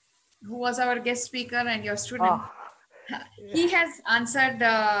 Vijay, who was our guest speaker and your student, he has answered,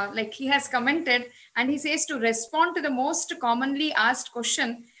 he has commented, and he says to respond to the most commonly asked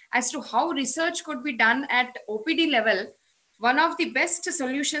question as to how research could be done at OPD level, one of the best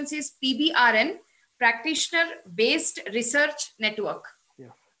solutions is PBRN, Practitioner Based Research Network. Yes,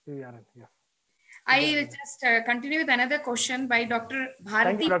 PBRN, yes. I'll just continue with another question by Dr.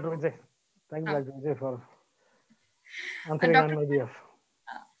 Bharati. Thank you, Dr. Vijay. Thank you, Dr. Vijay, for answering on my behalf.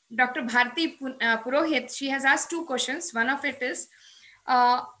 Dr. Bharati Purohit, she has asked 2 questions. One of it is,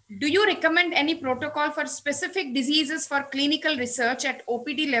 do you recommend any protocol for specific diseases for clinical research at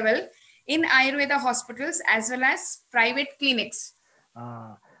OPD level in Ayurveda hospitals as well as private clinics?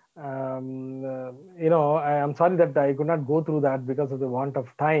 I am sorry that I could not go through that because of the want of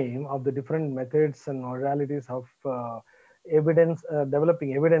time of the different methods and modalities of evidence,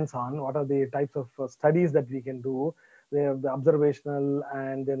 developing evidence on what are the types of studies that we can do. They have the observational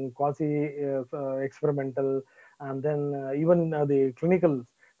and then quasi experimental, and then even the clinical,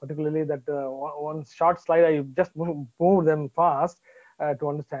 particularly that one short slide, I just move them fast to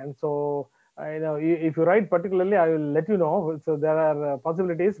understand. So, if you write particularly, I will let you know. So there are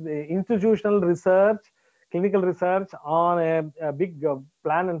possibilities. The institutional research, clinical research on a big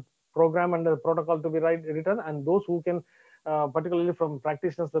plan and program and the protocol to be written, and those who can, particularly from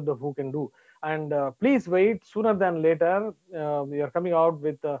practitioners who can do. And please wait, sooner than later, we are coming out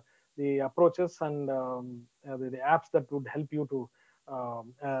with the approaches and the apps that would help you to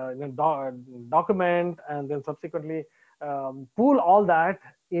document and then subsequently pool all that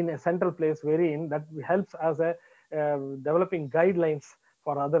in a central place, wherein that helps as a developing guidelines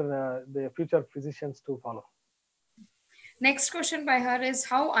for other the future physicians to follow. Next question by her is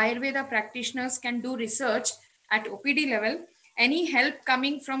how Ayurveda practitioners can do research at OPD level. Any help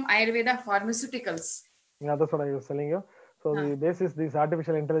coming from Ayurveda pharmaceuticals? Yeah, that's what I was telling you. So the basis, this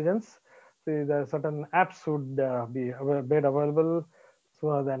artificial intelligence, the certain apps would be made available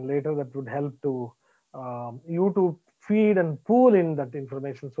sooner than later that would help to you to feed and pool in that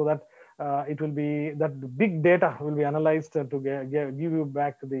information, so that it will be that the big data will be analyzed to give you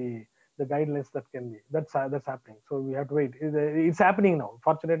back the guidelines that can be. That's happening. So we have to wait. It's happening now.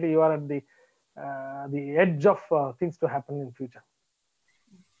 Fortunately, you are at the edge of things to happen in future.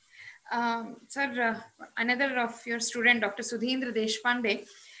 Sir, another of your student, Dr. Sudhindra Deshpande,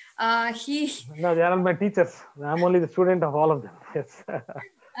 No, they are all my teachers. I'm only the student of all of them. Yes.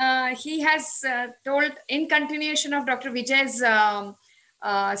 He has told, in continuation of Dr. Vijay's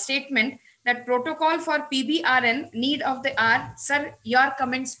statement, that protocol for PBRN need of the hour. Sir, your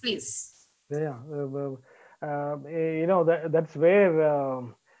comments, please. Yeah, that's where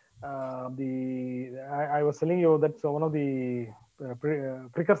I was telling you that's one of the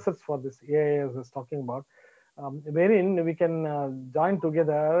precursors for this AI I was talking about, wherein we can join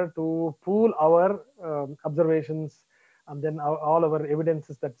together to pool our observations and then all our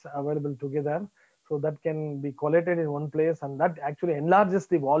evidences that's available together, so that can be collated in one place, and that actually enlarges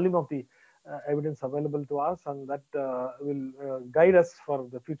the volume of the evidence available to us, and that will guide us for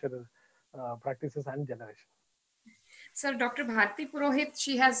the future practices and generation. Sir, Dr. Bharti Purohit,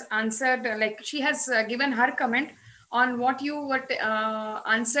 she has answered, she has given her comment on what you were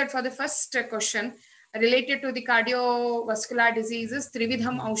answered for the first question related to the cardiovascular diseases,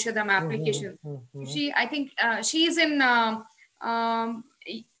 Trividham Aushadam application. I think she is in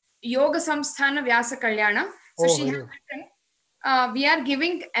Yoga Samsthana Vyasa Kalyana. So she has written, we are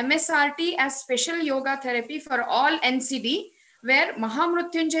giving MSRT as special yoga therapy for all NCD, where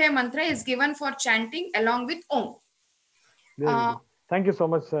Mahamrutyunjaya mantra is given for chanting along with Om. Thank you so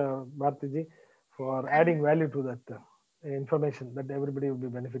much, Bhartiji, for adding value to that information that everybody will be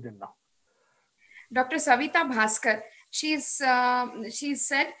benefited now. Dr. Savita Bhaskar, she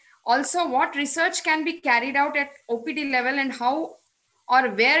said also what research can be carried out at OPD level and how or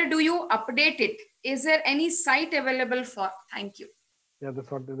where do you update it? Is there any site available for? Thank you. Yeah,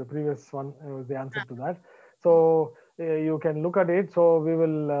 that's what the previous one was the answer to that. So you can look at it. So we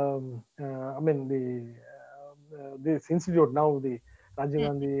will, this institute now, the Rajiv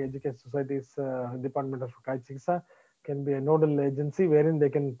Gandhi Education Society's Department of Kaya Chikitsa can be a nodal agency wherein they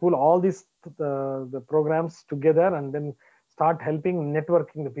can pull all these the programs together and then start helping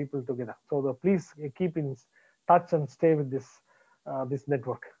networking the people together. So please keep in touch and stay with this this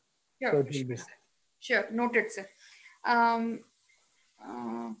network. Sure, so it will be. Sure, noted, sir.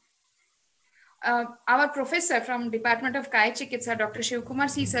 Our professor from Department of Kaya Chikitsa, Dr. Shivkumar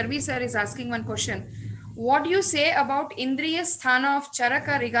C. Sarvi sir, is asking one question. What do you say about Indriya Sthana of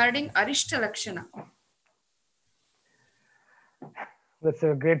Charaka regarding Arishta Lakshana? That's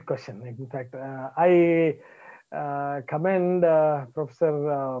a great question. In fact, I commend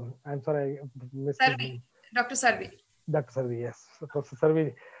Professor, I'm sorry, Mr. Sarvi, Dr. Sarvi. Dr. Sarvi, yes, Professor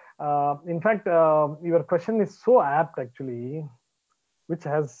Sarvi. In fact, your question is so apt actually, which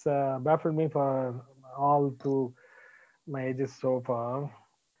has baffled me for all through my ages so far.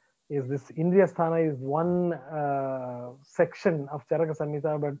 Is this Indriya Sthana is one section of Charaka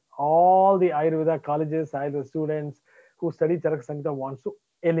Samhita, but all the Ayurveda colleges, Ayurveda students who study Charaka Samhita wants to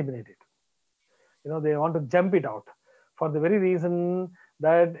eliminate it. They want to jump it out for the very reason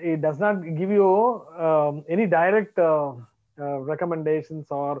that it does not give you any direct recommendations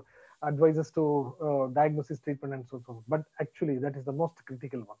or advices to diagnosis, treatment, and so on. But actually, that is the most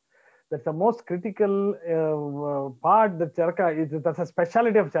critical one. That's the most critical part that Charaka is. That's a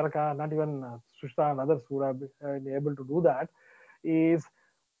specialty of Charaka. Not even Sushta and others would have been able to do that. Is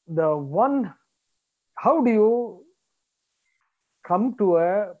the one. How do you come to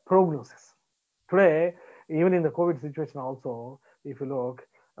a prognosis? Today, even in the COVID situation also, if you look,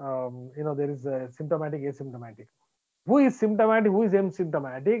 there is a symptomatic, asymptomatic. Who is symptomatic, who is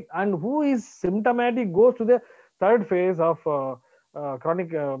asymptomatic, and who is symptomatic goes to the third phase of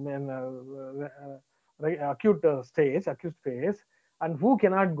chronic acute stage, acute phase, and who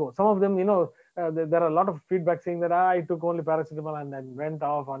cannot go. Some of them, there are a lot of feedback saying that I took only paracetamol and then went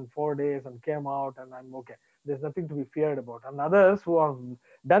off on 4 days and came out and I'm okay. There's nothing to be feared about. And others who have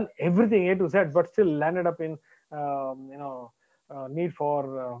done everything A to Z but still landed up in need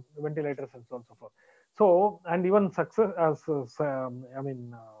for ventilators and so on and so forth. So, and even success as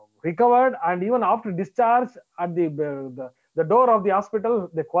recovered, and even after discharge at the door of the hospital,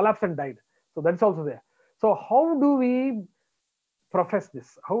 they collapsed and died. So that's also there. So how do we profess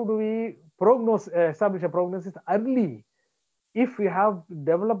this? How do we establish a prognosis early? If we have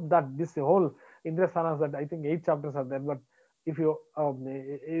developed that, this whole Indrasthanas, that I think 8 chapters are there, but if you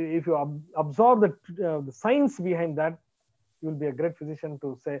absorb the science behind that, you will be a great physician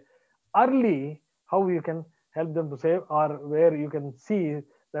to say early how you can help them to save, or where you can see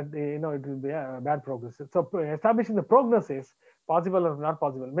that it will be a bad prognosis. So establishing the prognosis, possible or not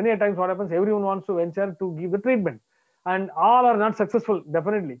possible. Many times what happens, everyone wants to venture to give the treatment and all are not successful,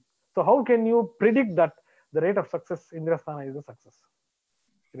 definitely. So how can you predict that the rate of success in Indrasthana is a success?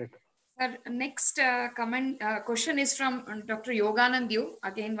 Great. Sir, next question is from Dr. Yoganand,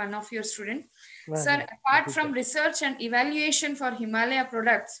 again one of your students. Sir, apart from research and evaluation for Himalaya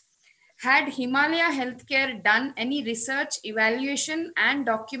products, had Himalaya Healthcare done any research, evaluation and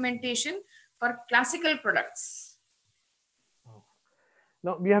documentation for classical products?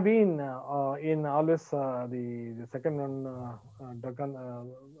 No, we have been in always the second one,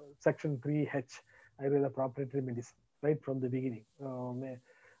 section 3H, Ayurveda proprietary medicine, right from the beginning,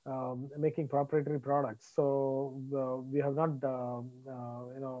 making proprietary products. So we have not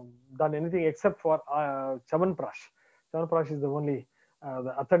done anything except for Chavanprash. Chavanprash is the only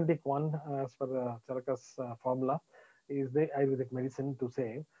the authentic one as per Charaka's formula, is the Ayurvedic medicine to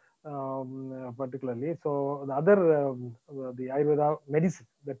say. Particularly, so the other the Ayurveda medicine,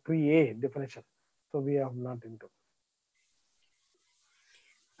 the 3A definition, so we have not into.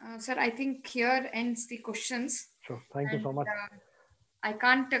 Sir, I think here ends the questions. Sure, thank you so much. I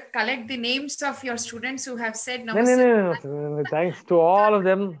can't collect the names of your students who have said namaste. No. Thanks to all of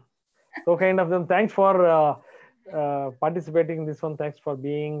them, so kind of them. Thanks for participating in this one. Thanks for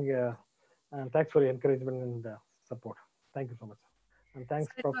being and thanks for your encouragement and support. Thank you so much. And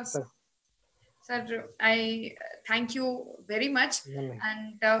thanks, Professor. Sir, I thank you very much.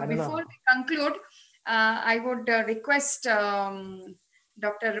 And before we conclude, I would request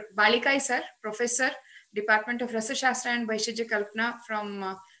Dr. Balikai sir, Professor, Department of Rasa Shastra and Vaishajya Kalpana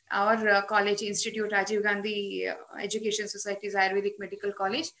from our college, Institute Rajiv Gandhi Education Society's Ayurvedic Medical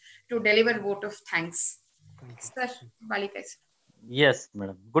College, to deliver vote of thanks. Sir, Balikai sir. Yes,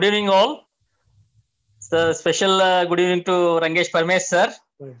 madam. Good evening all. So special good evening to Rangesh Parmesh sir.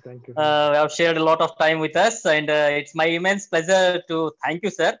 Thank you. You have shared a lot of time with us, and it's my immense pleasure to thank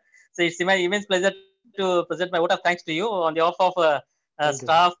you, sir. So it's my immense pleasure to present my vote of thanks to you on behalf of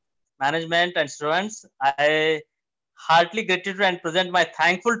staff, management, and students. I heartily gratitude and present my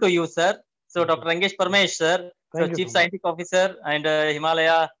thankful to you, sir. So Dr. Rangesh Parmesh sir, Chief Scientific Officer and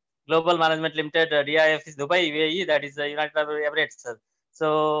Himalaya Global Management Limited, DIF's Dubai, UAE, that is United Arab Emirates, sir.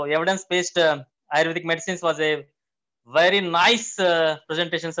 So evidence-based Ayurvedic medicines was a very nice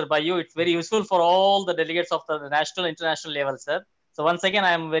presentation, sir, by you. It's very useful for all the delegates of the national, international level, sir. So once again,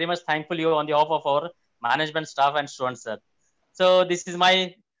 I am very much thankful you on behalf of our management, staff, and students, sir. So this is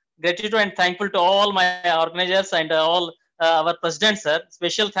my gratitude and thankful to all my organizers and all our presidents, sir.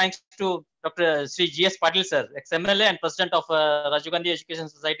 Special thanks to Dr. Sri G.S. Patil, sir, ex-MLA and president of Rajiv Gandhi Education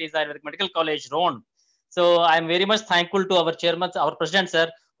Society's Ayurvedic Medical College, Roan. So I am very much thankful to our chairman, our president, sir,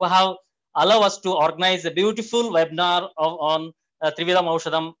 who have allow us to organize a beautiful webinar on Trividam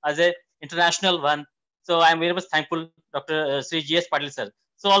Aushadam as a international one. So I am very much thankful, Dr. Sri G.S. Patil, sir.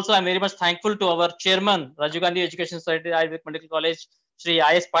 So also I am very much thankful to our chairman, Rajiv Gandhi Education Society Ayurvedic Medical College, Sri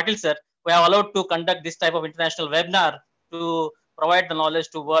I.S. Patil, sir, who have allowed to conduct this type of international webinar to provide the knowledge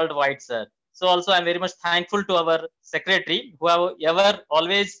to worldwide, sir. So also I am very much thankful to our secretary, who have ever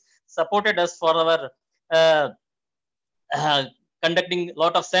always supported us for our conducting a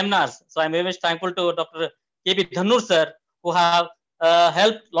lot of seminars. So I'm very much thankful to Dr. K.B. Dhanur sir, who have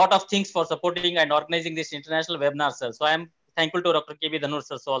helped a lot of things for supporting and organizing this international webinar, sir. So I'm thankful to Dr. K.B. Dhanur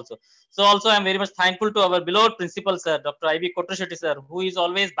sir So also I'm very much thankful to our beloved principal, sir, Dr. I.B. Kotrashetty sir, who is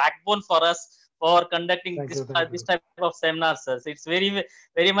always backbone for us for conducting this type of seminars, sir. So it's very,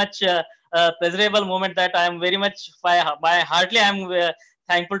 very much pleasurable moment that I am very much, heartily I'm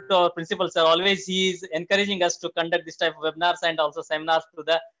thankful to our principal, sir. Always he is encouraging us to conduct this type of webinars and also seminars to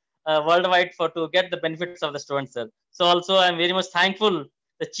the worldwide to get the benefits of the students, sir. So also I'm very much thankful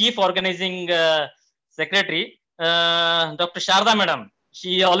the chief organizing secretary, Dr. Sharda madam.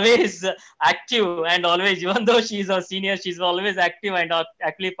 She always active and always, even though she is a senior, she's always active and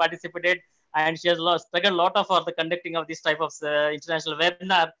actually participated and she has struggled a lot of for the conducting of this type of international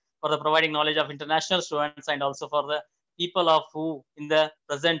webinar for the providing knowledge of international students and also for the people of who in the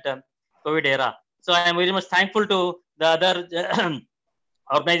present COVID era. So I am very much thankful to the other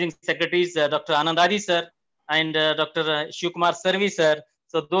organizing secretaries, Dr. Anandadi sir and Dr. Shivkumar Sarvi sir.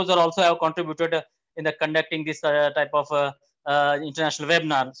 So those are also have contributed in the conducting this type of international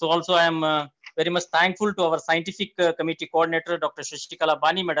webinar. So also I am very much thankful to our scientific committee coordinator, Dr. Shashikala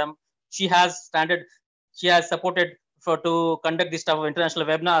Bani madam. She has supported to conduct this type of international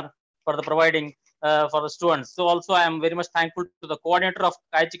webinar for the providing for the students. So also I am very much thankful to the coordinator of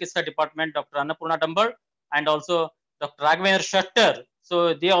Kaya Chikitsa department, Dr. Annapurna Dambar, and also Dr. Raghavendra Shattar.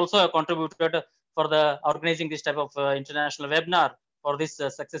 So they also have contributed for the organizing this type of international webinar for this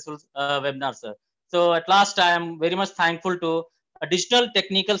successful webinar, sir. So at last, I am very much thankful to additional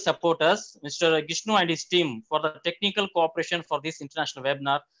technical supporters, Mr. Gishnu and his team, for the technical cooperation for this international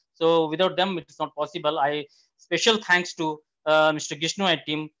webinar. So without them, it is not possible. Special thanks to Mr. Gishnu and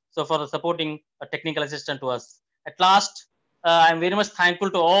team for the supporting technical assistant to us. At last, I am very much thankful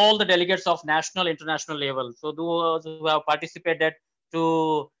to all the delegates of national, international level. So those who have participated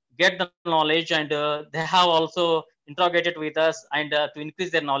to get the knowledge, and they have also interrogated with us and to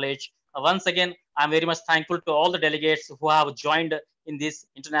increase their knowledge. Once again, I'm very much thankful to all the delegates who have joined in this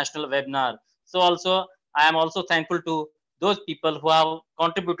international webinar. So also, I am also thankful to those people who have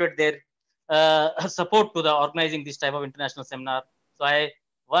contributed their support to the organizing this type of international seminar. So I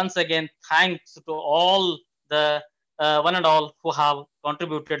once again thanks to all the one and all who have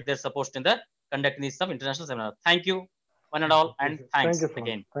contributed their support in the conducting this international seminar. Thank you, one and all, and thanks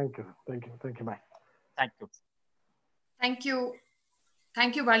again. Thank you. Bye. Thank you. Thank you.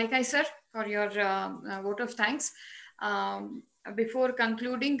 Thank you, Balikai sir, for your vote of thanks. Before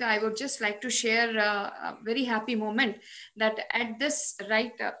concluding, I would just like to share a very happy moment that at this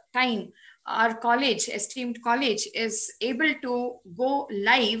right time, our college, esteemed college, is able to go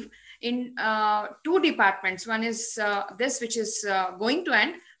live in two departments. One is this, which is going to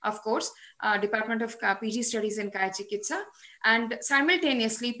end, of course, Department of PG Studies in Kaya Chikitsa, and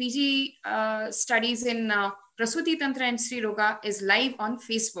simultaneously PG Studies in Prasuti Tantra and Sri Roga is live on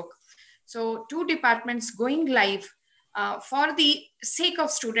Facebook. So two departments going live for the sake of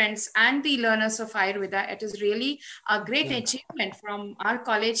students and the learners of Ayurveda. It is really a great achievement from our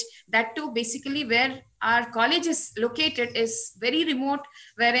college. That too, basically where our college is located is very remote,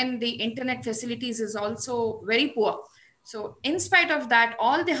 wherein the internet facilities is also very poor. So in spite of that,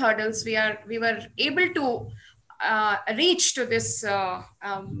 all the hurdles, we were able to reach to this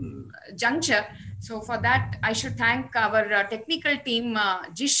juncture. So for that, I should thank our technical team,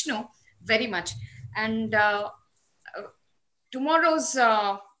 Jishnu, very much. And tomorrow's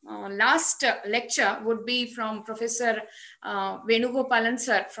last lecture would be from Professor Venugopalan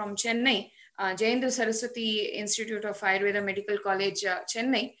sir from Chennai, Jayendra Saraswati Institute of Ayurveda Medical College,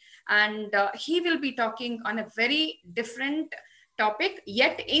 Chennai. And he will be talking on a very different topic,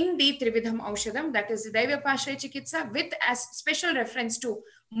 yet in the Trividham Aushadam, that is Daiva Pashay Chikitsa, with as special reference to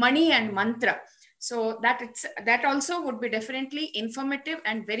Mani and Mantra. So that also would be definitely informative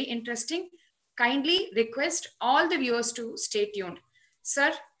and very interesting. Kindly request all the viewers to stay tuned.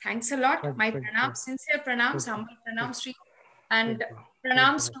 Sir, thanks a lot. My pranams, sincere pranams, humble pranams to you, and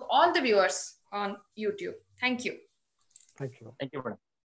pranams to all the viewers on YouTube. Thank you. Thank you. Thank you, madam.